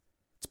power.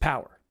 It's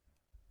power.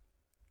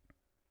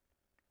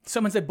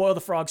 Someone said boil the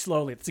frog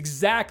slowly. That's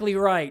exactly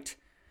right.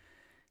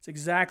 It's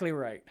exactly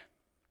right.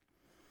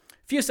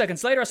 A few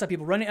seconds later, I saw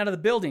people running out of the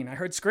building. I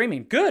heard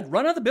screaming. Good,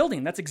 run out of the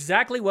building. That's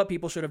exactly what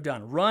people should have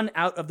done. Run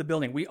out of the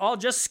building. We all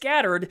just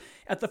scattered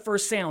at the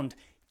first sound.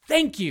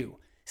 Thank you.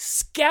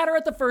 Scatter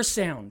at the first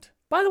sound.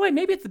 By the way,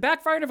 maybe it's the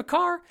backfire of a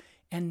car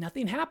and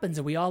nothing happens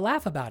and we all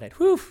laugh about it.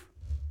 Whew.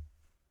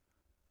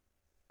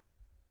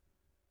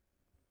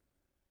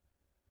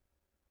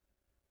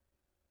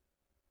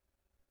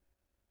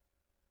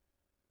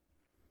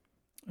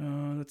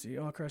 Let's see,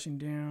 all crashing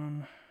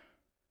down.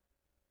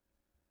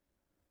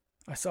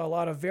 I saw a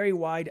lot of very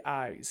wide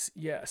eyes.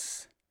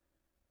 Yes.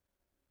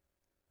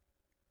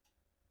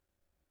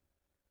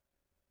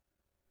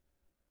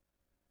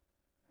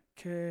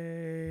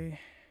 Okay.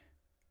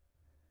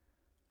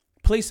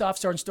 Police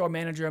officer and store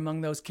manager among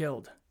those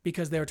killed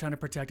because they were trying to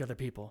protect other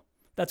people.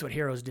 That's what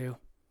heroes do.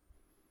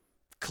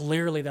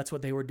 Clearly, that's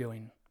what they were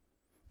doing.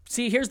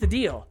 See, here's the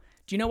deal.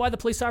 Do you know why the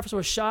police officer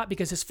was shot?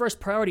 Because his first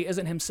priority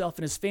isn't himself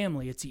and his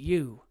family. It's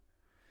you.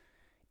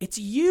 It's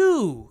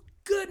you.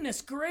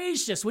 Goodness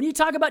gracious. When you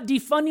talk about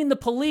defunding the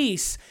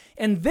police,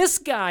 and this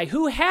guy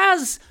who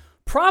has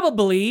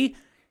probably,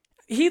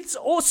 he's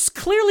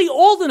clearly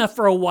old enough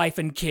for a wife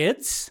and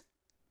kids.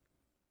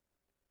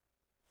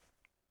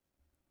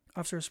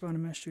 Officer responded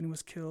to mass shooting,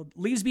 was killed.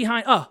 Leaves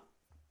behind, I'm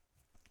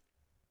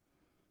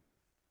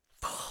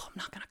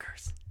not going to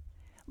curse.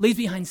 Leaves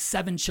behind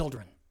 7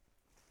 children.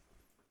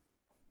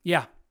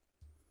 Yeah.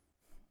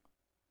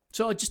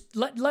 So just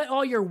let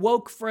all your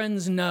woke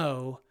friends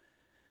know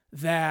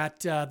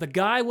that the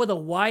guy with a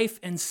wife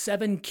and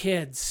 7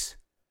 kids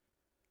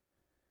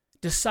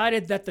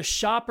decided that the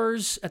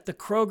shoppers at the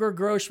Kroger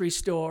grocery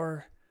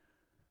store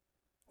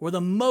were the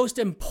most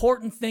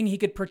important thing he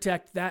could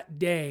protect that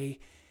day.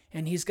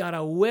 And he's got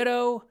a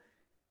widow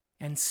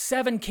and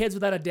 7 kids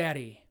without a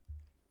daddy.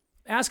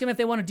 Ask him if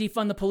they want to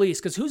defund the police,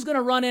 because who's going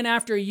to run in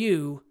after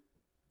you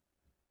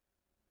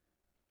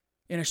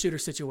in a shooter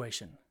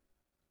situation?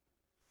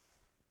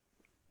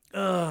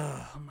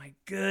 Oh, my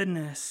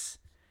goodness.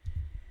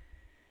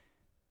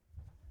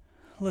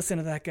 Listen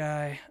to that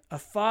guy. A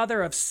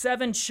father of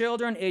 7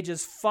 children,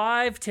 ages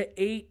 5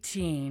 to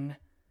 18.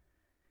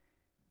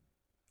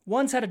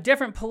 Once had a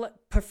different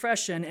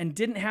profession and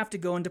didn't have to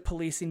go into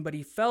policing, but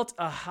he felt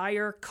a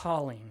higher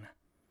calling.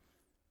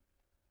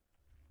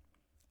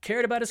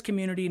 Cared about his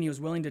community, and he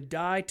was willing to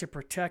die to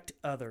protect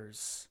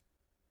others.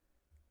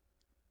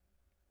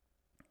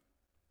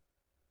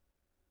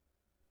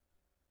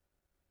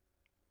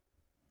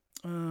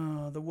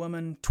 The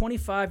woman,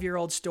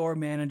 25-year-old store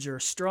manager,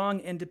 strong,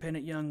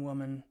 independent young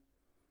woman.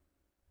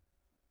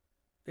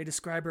 They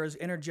describe her as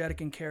energetic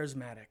and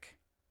charismatic.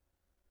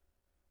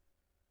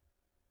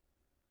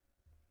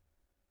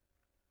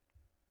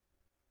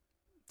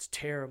 It's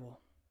terrible.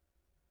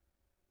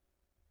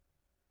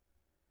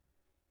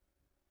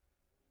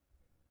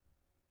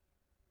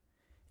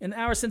 In the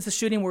hours since the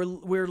shooting,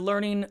 we're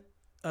learning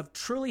of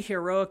truly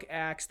heroic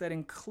acts that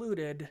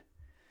included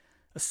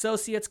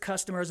associates,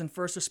 customers, and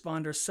first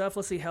responders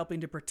selflessly helping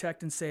to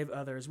protect and save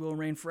others. We will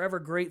remain forever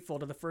grateful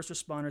to the first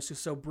responders who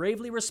so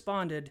bravely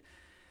responded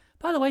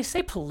By the way,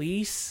 say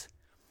police.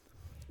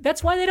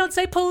 That's why they don't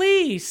say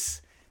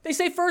police. They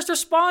say first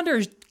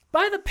responders.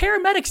 The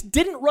paramedics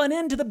didn't run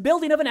into the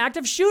building of an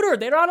active shooter.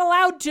 They're not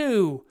allowed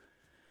to.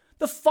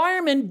 The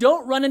firemen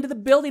don't run into the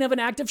building of an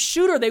active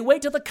shooter. They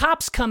wait till the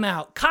cops come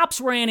out.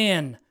 Cops ran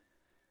in.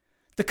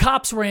 The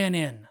cops ran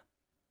in.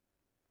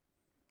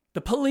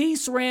 The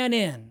police ran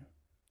in.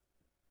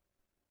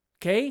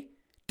 Okay?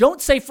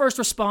 Don't say first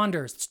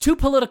responders. It's too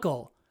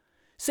political.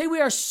 Say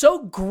we are so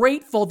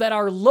grateful that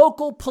our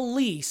local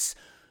police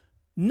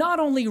not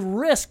only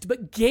risked,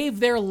 but gave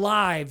their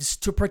lives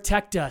to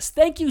protect us.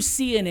 Thank you,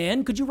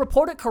 CNN. Could you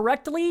report it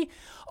correctly?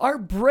 Our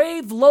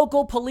brave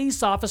local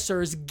police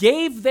officers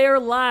gave their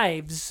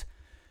lives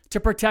to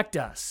protect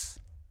us.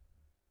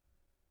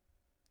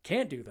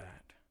 Can't do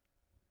that.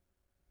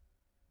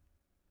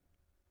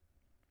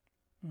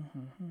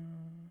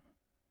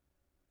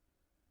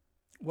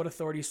 What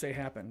authorities say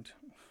happened?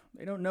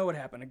 They don't know what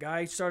happened. A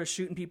guy started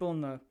shooting people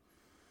in the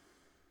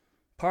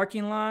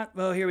parking lot.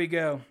 Well, here we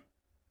go.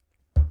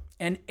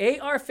 An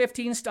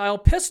AR-15 style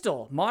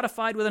pistol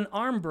modified with an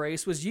arm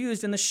brace was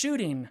used in the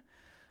shooting.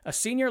 A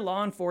senior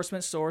law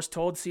enforcement source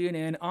told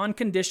CNN on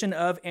condition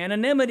of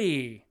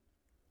anonymity.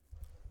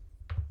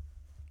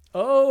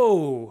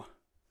 Oh,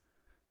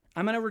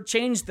 I'm going to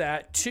change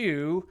that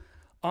to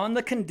on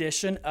the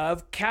condition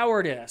of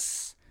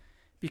cowardice,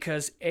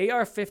 because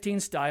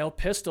AR-15 style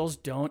pistols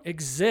don't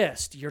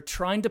exist. You're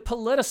trying to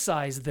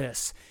politicize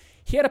this.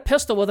 He had a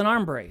pistol with an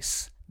arm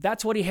brace.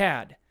 That's what he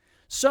had.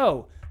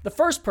 So the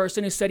first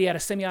person who said he had a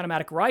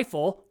semi-automatic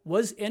rifle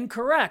was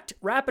incorrect.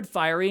 Rapid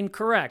firing,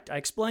 correct. I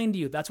explained to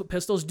you, that's what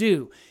pistols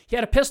do. He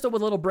had a pistol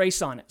with a little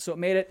brace on it, so it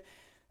made it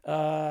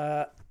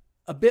a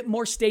bit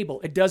more stable.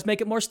 It does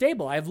make it more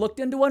stable. I've looked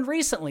into one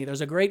recently.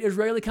 There's a great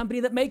Israeli company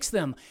that makes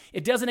them.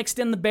 It doesn't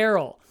extend the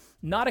barrel.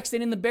 Not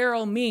extending the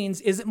barrel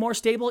means, is it more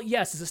stable?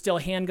 Yes. Is it still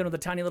a handgun with a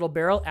tiny little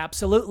barrel?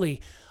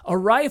 Absolutely. A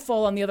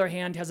rifle, on the other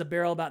hand, has a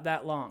barrel about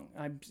that long.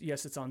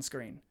 Yes, it's on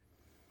screen.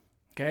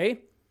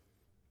 Okay?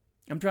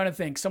 I'm trying to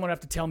think. Someone have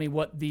to tell me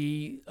what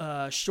the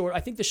I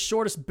think the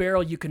shortest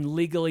barrel you can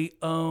legally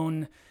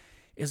own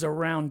is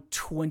around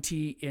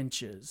 20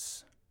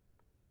 inches.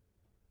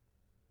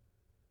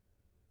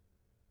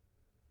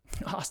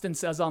 Austin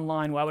says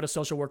online, why would a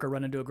social worker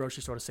run into a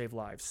grocery store to save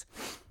lives?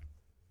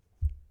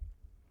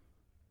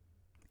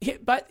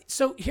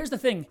 So here's the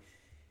thing.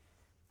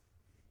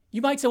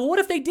 You might say, well, what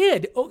if they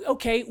did?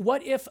 Okay,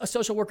 what if a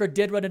social worker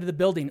did run into the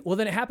building? Well,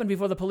 then it happened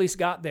before the police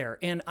got there.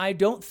 And I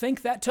don't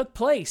think that took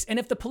place. And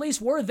if the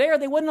police were there,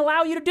 they wouldn't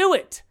allow you to do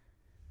it.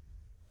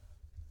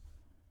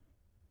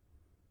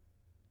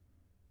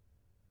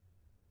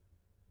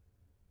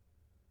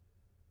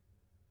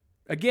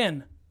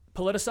 Again,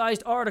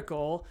 politicized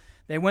article.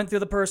 They went through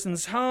the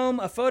person's home.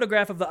 A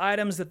photograph of the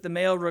items that the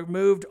male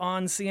removed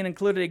on scene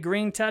included a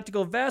green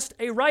tactical vest,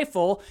 a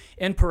rifle,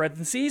 in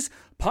parentheses,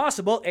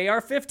 possible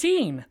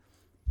AR-15.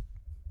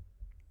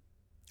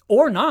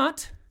 Or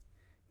not.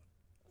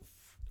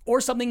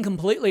 Or something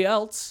completely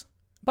else.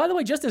 By the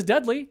way, just as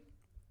deadly.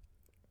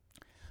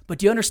 But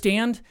do you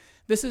understand?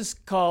 This is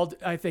called,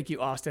 I thank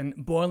you, Austin,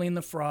 boiling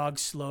the frog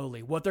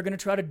slowly. What they're going to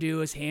try to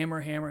do is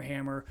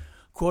hammer,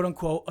 quote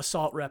unquote,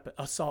 assault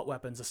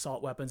weapons.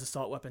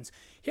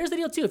 Here's the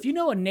deal too. If you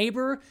know a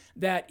neighbor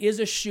that is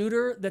a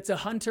shooter, that's a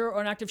hunter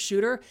or an active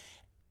shooter,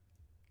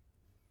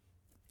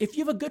 if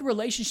you have a good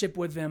relationship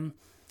with them,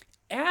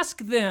 ask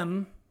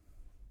them,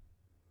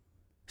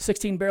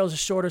 16 barrels is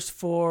shortest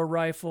for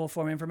rifle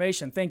form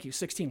information. Thank you,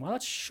 16. Well,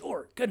 that's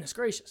short. Goodness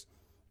gracious.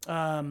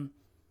 Ask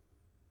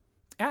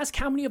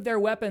how many of their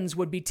weapons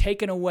would be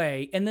taken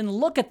away, and then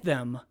look at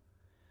them,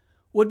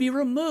 would be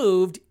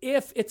removed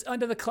if it's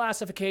under the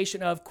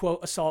classification of, quote,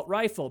 assault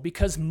rifle,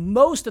 because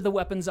most of the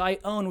weapons I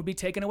own would be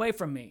taken away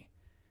from me.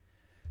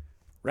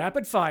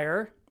 Rapid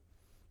fire.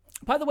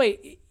 By the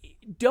way,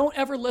 don't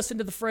ever listen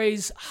to the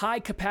phrase high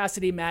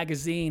capacity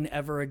magazine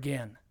ever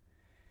again.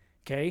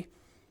 Okay?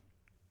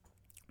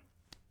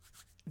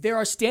 There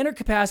are standard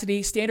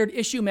capacity, standard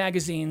issue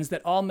magazines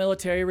that all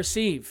military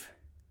receive.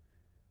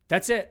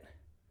 That's it.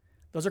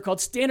 Those are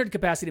called standard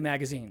capacity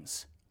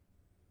magazines.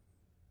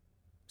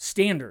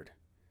 Standard.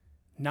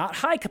 Not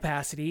high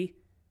capacity,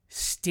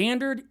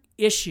 standard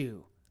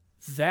issue.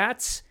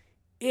 That's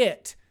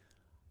it.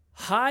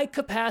 High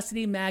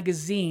capacity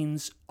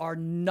magazines are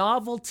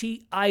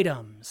novelty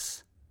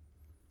items.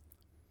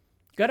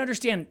 You got to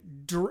understand,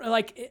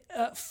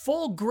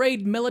 full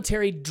grade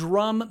military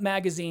drum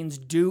magazines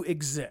do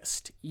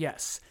exist.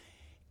 Yes.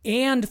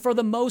 And for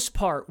the most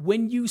part,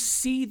 when you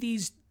see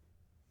these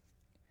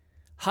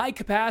high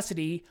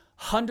capacity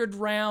 100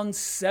 round,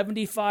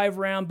 75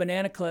 round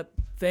banana clip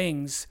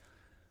things,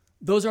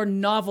 those are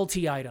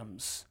novelty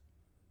items.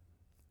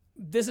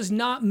 This is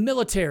not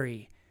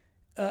military.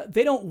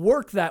 They don't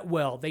work that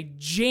well. They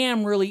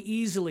jam really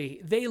easily.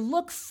 They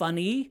look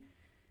funny.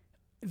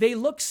 They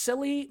look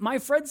silly. My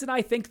friends and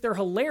I think they're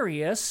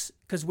hilarious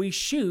because we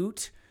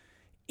shoot.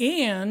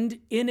 And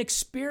in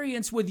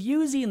experience with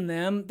using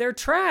them, they're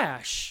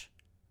trash.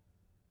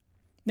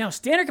 Now,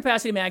 standard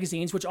capacity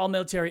magazines, which all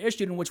military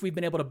issued and which we've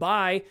been able to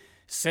buy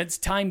since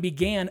time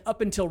began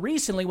up until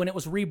recently when it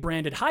was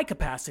rebranded high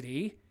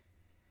capacity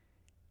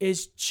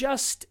is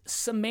just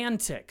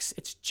semantics.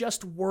 It's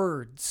just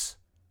words.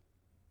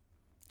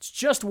 It's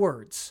just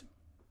words.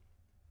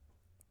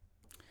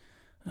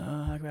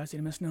 High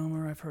capacity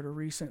misnomer. I've heard a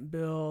recent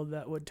bill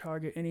that would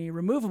target any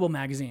removable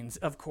magazines.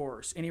 Of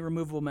course, any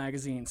removable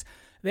magazines.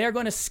 They are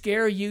going to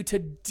scare you to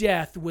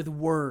death with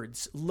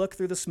words. Look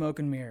through the smoke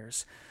and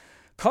mirrors.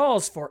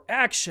 Calls for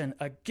action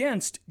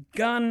against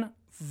gun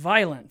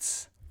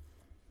violence.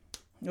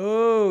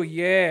 Oh,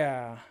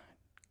 yeah.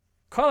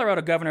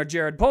 Colorado Governor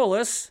Jared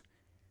Polis.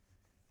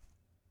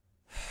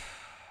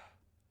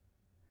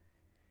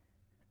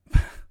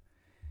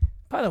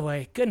 By the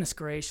way, goodness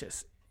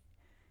gracious.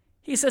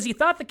 He says he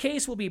thought the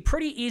case will be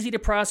pretty easy to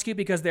prosecute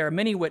because there are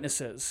many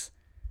witnesses.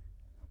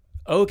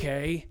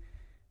 Okay.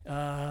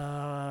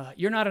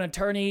 You're not an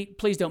attorney.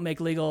 Please don't make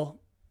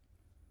legal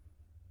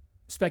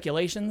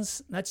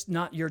speculations. That's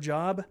not your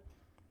job.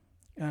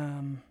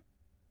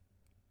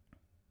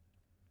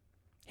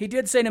 He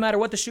did say no matter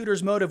what the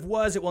shooter's motive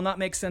was, it will not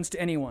make sense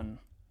to anyone.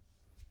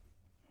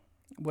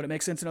 Would it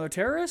make sense to another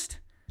terrorist?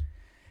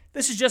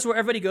 This is just where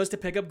everybody goes to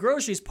pick up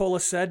groceries,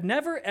 Polis said.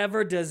 Never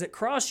ever does it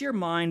cross your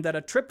mind that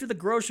a trip to the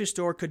grocery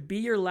store could be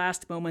your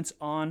last moments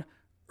on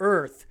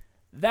Earth.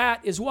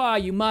 That is why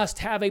you must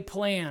have a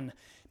plan.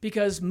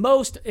 Because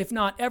most, if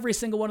not every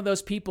single one of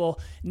those people,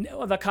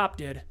 the cop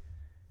did.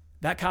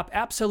 That cop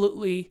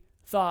absolutely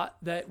thought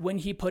that when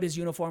he put his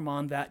uniform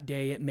on that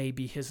day, it may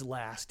be his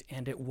last.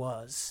 And it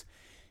was.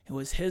 It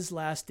was his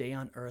last day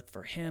on Earth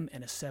for him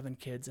and his 7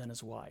 kids and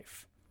his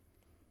wife.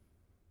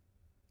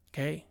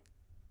 Okay?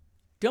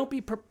 Don't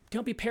be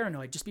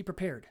paranoid. Just be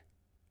prepared.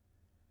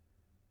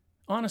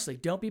 Honestly,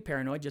 don't be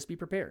paranoid. Just be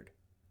prepared.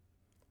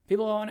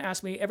 People want to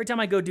ask me, every time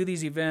I go do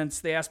these events,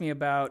 they ask me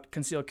about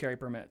concealed carry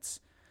permits.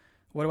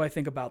 What do I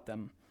think about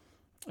them?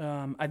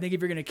 I think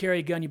if you're going to carry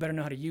a gun, you better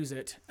know how to use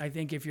it. I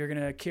think if you're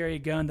going to carry a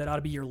gun, that ought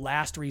to be your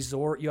last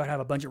resort. You ought to have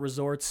a bunch of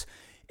resorts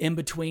in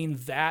between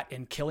that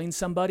and killing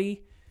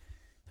somebody.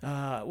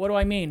 What do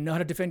I mean? Know how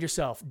to defend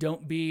yourself.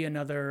 Don't be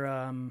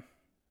another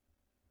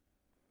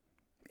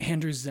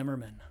Andrew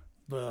Zimmerman.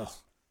 Ugh.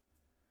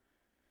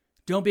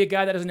 Don't be a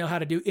guy that doesn't know how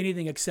to do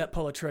anything except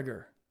pull a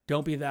trigger.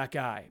 Don't be that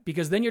guy,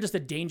 because then you're just a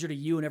danger to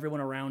you and everyone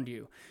around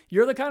you.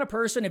 You're the kind of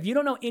person, if you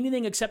don't know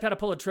anything except how to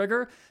pull a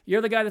trigger,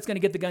 you're the guy that's going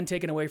to get the gun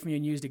taken away from you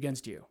and used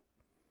against you.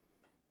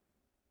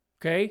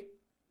 Okay?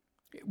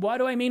 What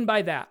do I mean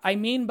by that? I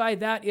mean by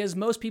that is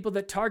most people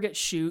that target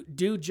shoot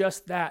do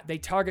just that. They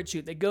target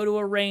shoot. They go to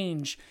a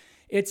range.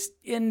 It's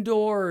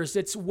indoors.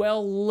 It's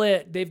well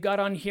lit. They've got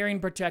on hearing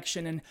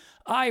protection and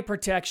eye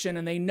protection,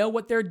 and they know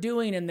what they're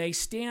doing, and they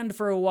stand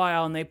for a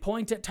while, and they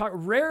point at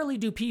Rarely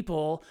do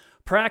people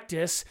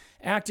practice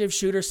active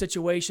shooter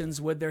situations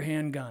with their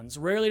handguns.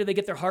 Rarely do they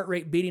get their heart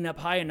rate beating up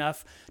high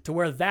enough to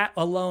where that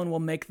alone will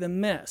make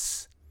them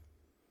miss.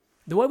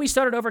 The way we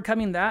started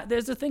overcoming that,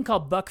 there's a thing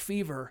called buck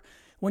fever.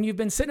 When you've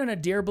been sitting in a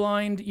deer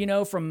blind,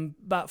 from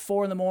about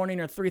 4 in the morning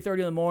or 3:30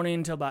 in the morning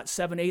until about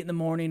 7, 8 in the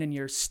morning, and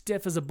you're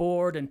stiff as a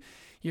board and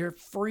you're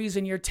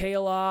freezing your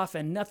tail off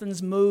and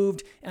nothing's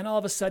moved, and all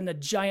of a sudden a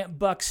giant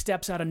buck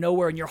steps out of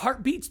nowhere and your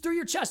heart beats through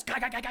your chest.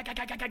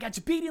 It's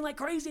beating like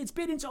crazy. It's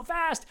beating so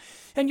fast.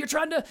 And you're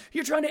trying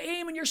to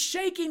aim, and you're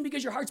shaking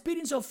because your heart's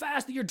beating so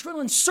fast that your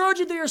adrenaline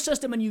surging through your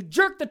system, and you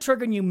jerk the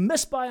trigger and you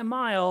miss by a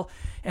mile,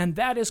 and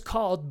that is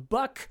called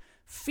buck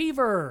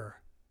fever.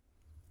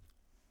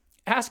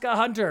 Ask a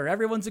hunter.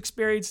 Everyone's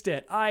experienced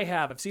it. I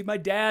have. I've seen my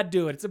dad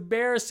do it. It's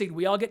embarrassing.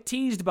 We all get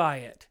teased by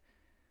it.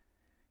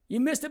 You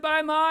missed it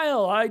by a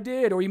mile. I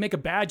did. Or you make a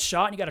bad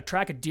shot and you got to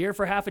track a deer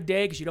for half a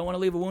day because you don't want to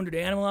leave a wounded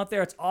animal out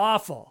there. It's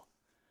awful.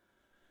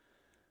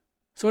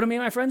 So what do me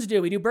and my friends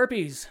do? We do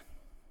burpees.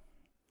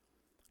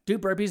 Do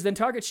burpees, then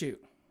target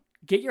shoot.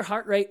 Get your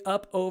heart rate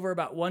up over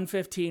about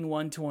 115,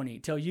 120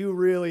 till you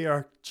really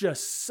are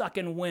just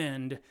sucking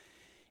wind,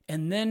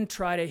 and then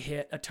try to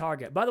hit a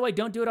target. By the way,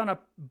 don't do it on a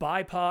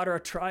bipod or a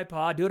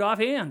tripod. Do it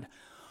offhand.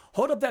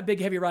 Hold up that big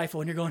heavy rifle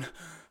and you're going,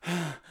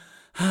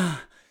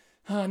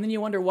 and then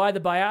you wonder why the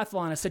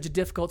biathlon is such a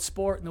difficult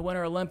sport in the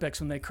Winter Olympics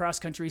when they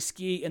cross-country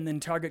ski and then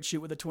target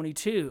shoot with a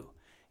 .22.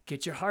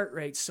 Get your heart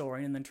rate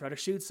soaring and then try to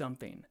shoot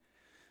something.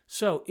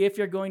 So if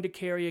you're going to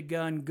carry a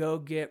gun, go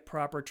get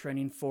proper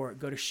training for it.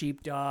 Go to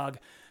Sheepdog,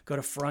 go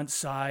to Front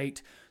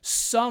Sight,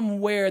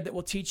 somewhere that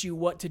will teach you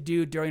what to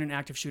do during an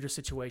active shooter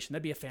situation.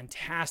 That'd be a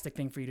fantastic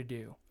thing for you to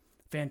do.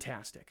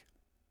 Fantastic.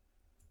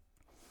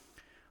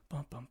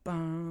 Bum, bum,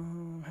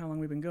 bum. How long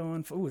have we been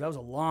going? Ooh, that was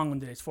a long one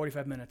today. It's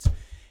 45 minutes.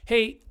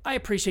 Hey, I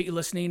appreciate you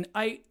listening.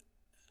 I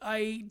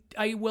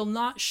will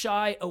not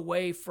shy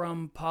away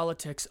from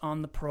politics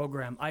on the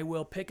program. I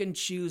will pick and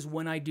choose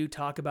when I do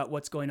talk about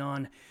what's going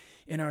on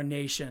in our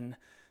nation.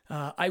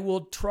 I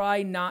will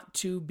try not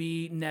to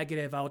be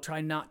negative. I will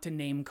try not to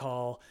name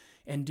call.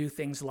 and do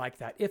things like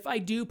that. If I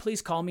do,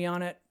 please call me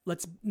on it.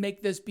 Let's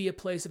make this be a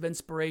place of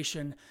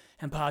inspiration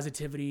and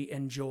positivity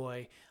and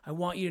joy. I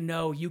want you to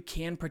know you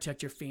can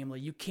protect your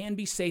family. You can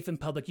be safe in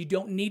public. You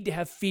don't need to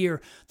have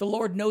fear. The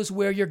Lord knows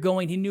where you're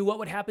going. He knew what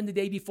would happen the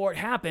day before it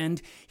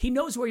happened. He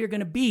knows where you're going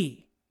to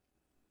be.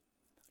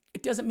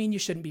 It doesn't mean you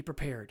shouldn't be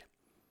prepared.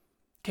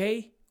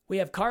 Okay? We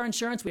have car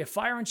insurance. We have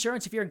fire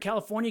insurance. If you're in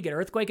California, you get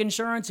earthquake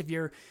insurance. If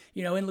you're,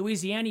 in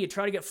Louisiana, you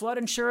try to get flood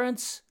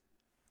insurance.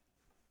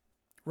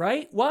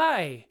 Right?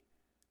 Why?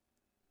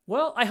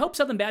 Well, I hope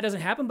something bad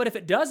doesn't happen, but if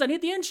it does, I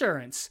need the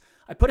insurance.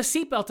 I put a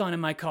seatbelt on in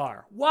my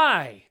car.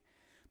 Why?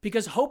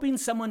 Because hoping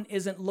someone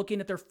isn't looking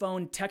at their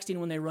phone, texting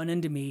when they run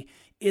into me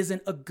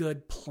isn't a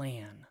good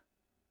plan.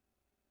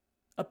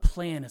 A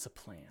plan is a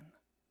plan,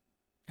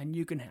 and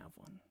you can have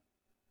one.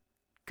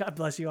 God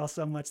bless you all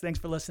so much. Thanks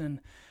for listening.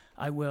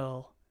 I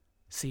will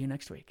see you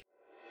next week.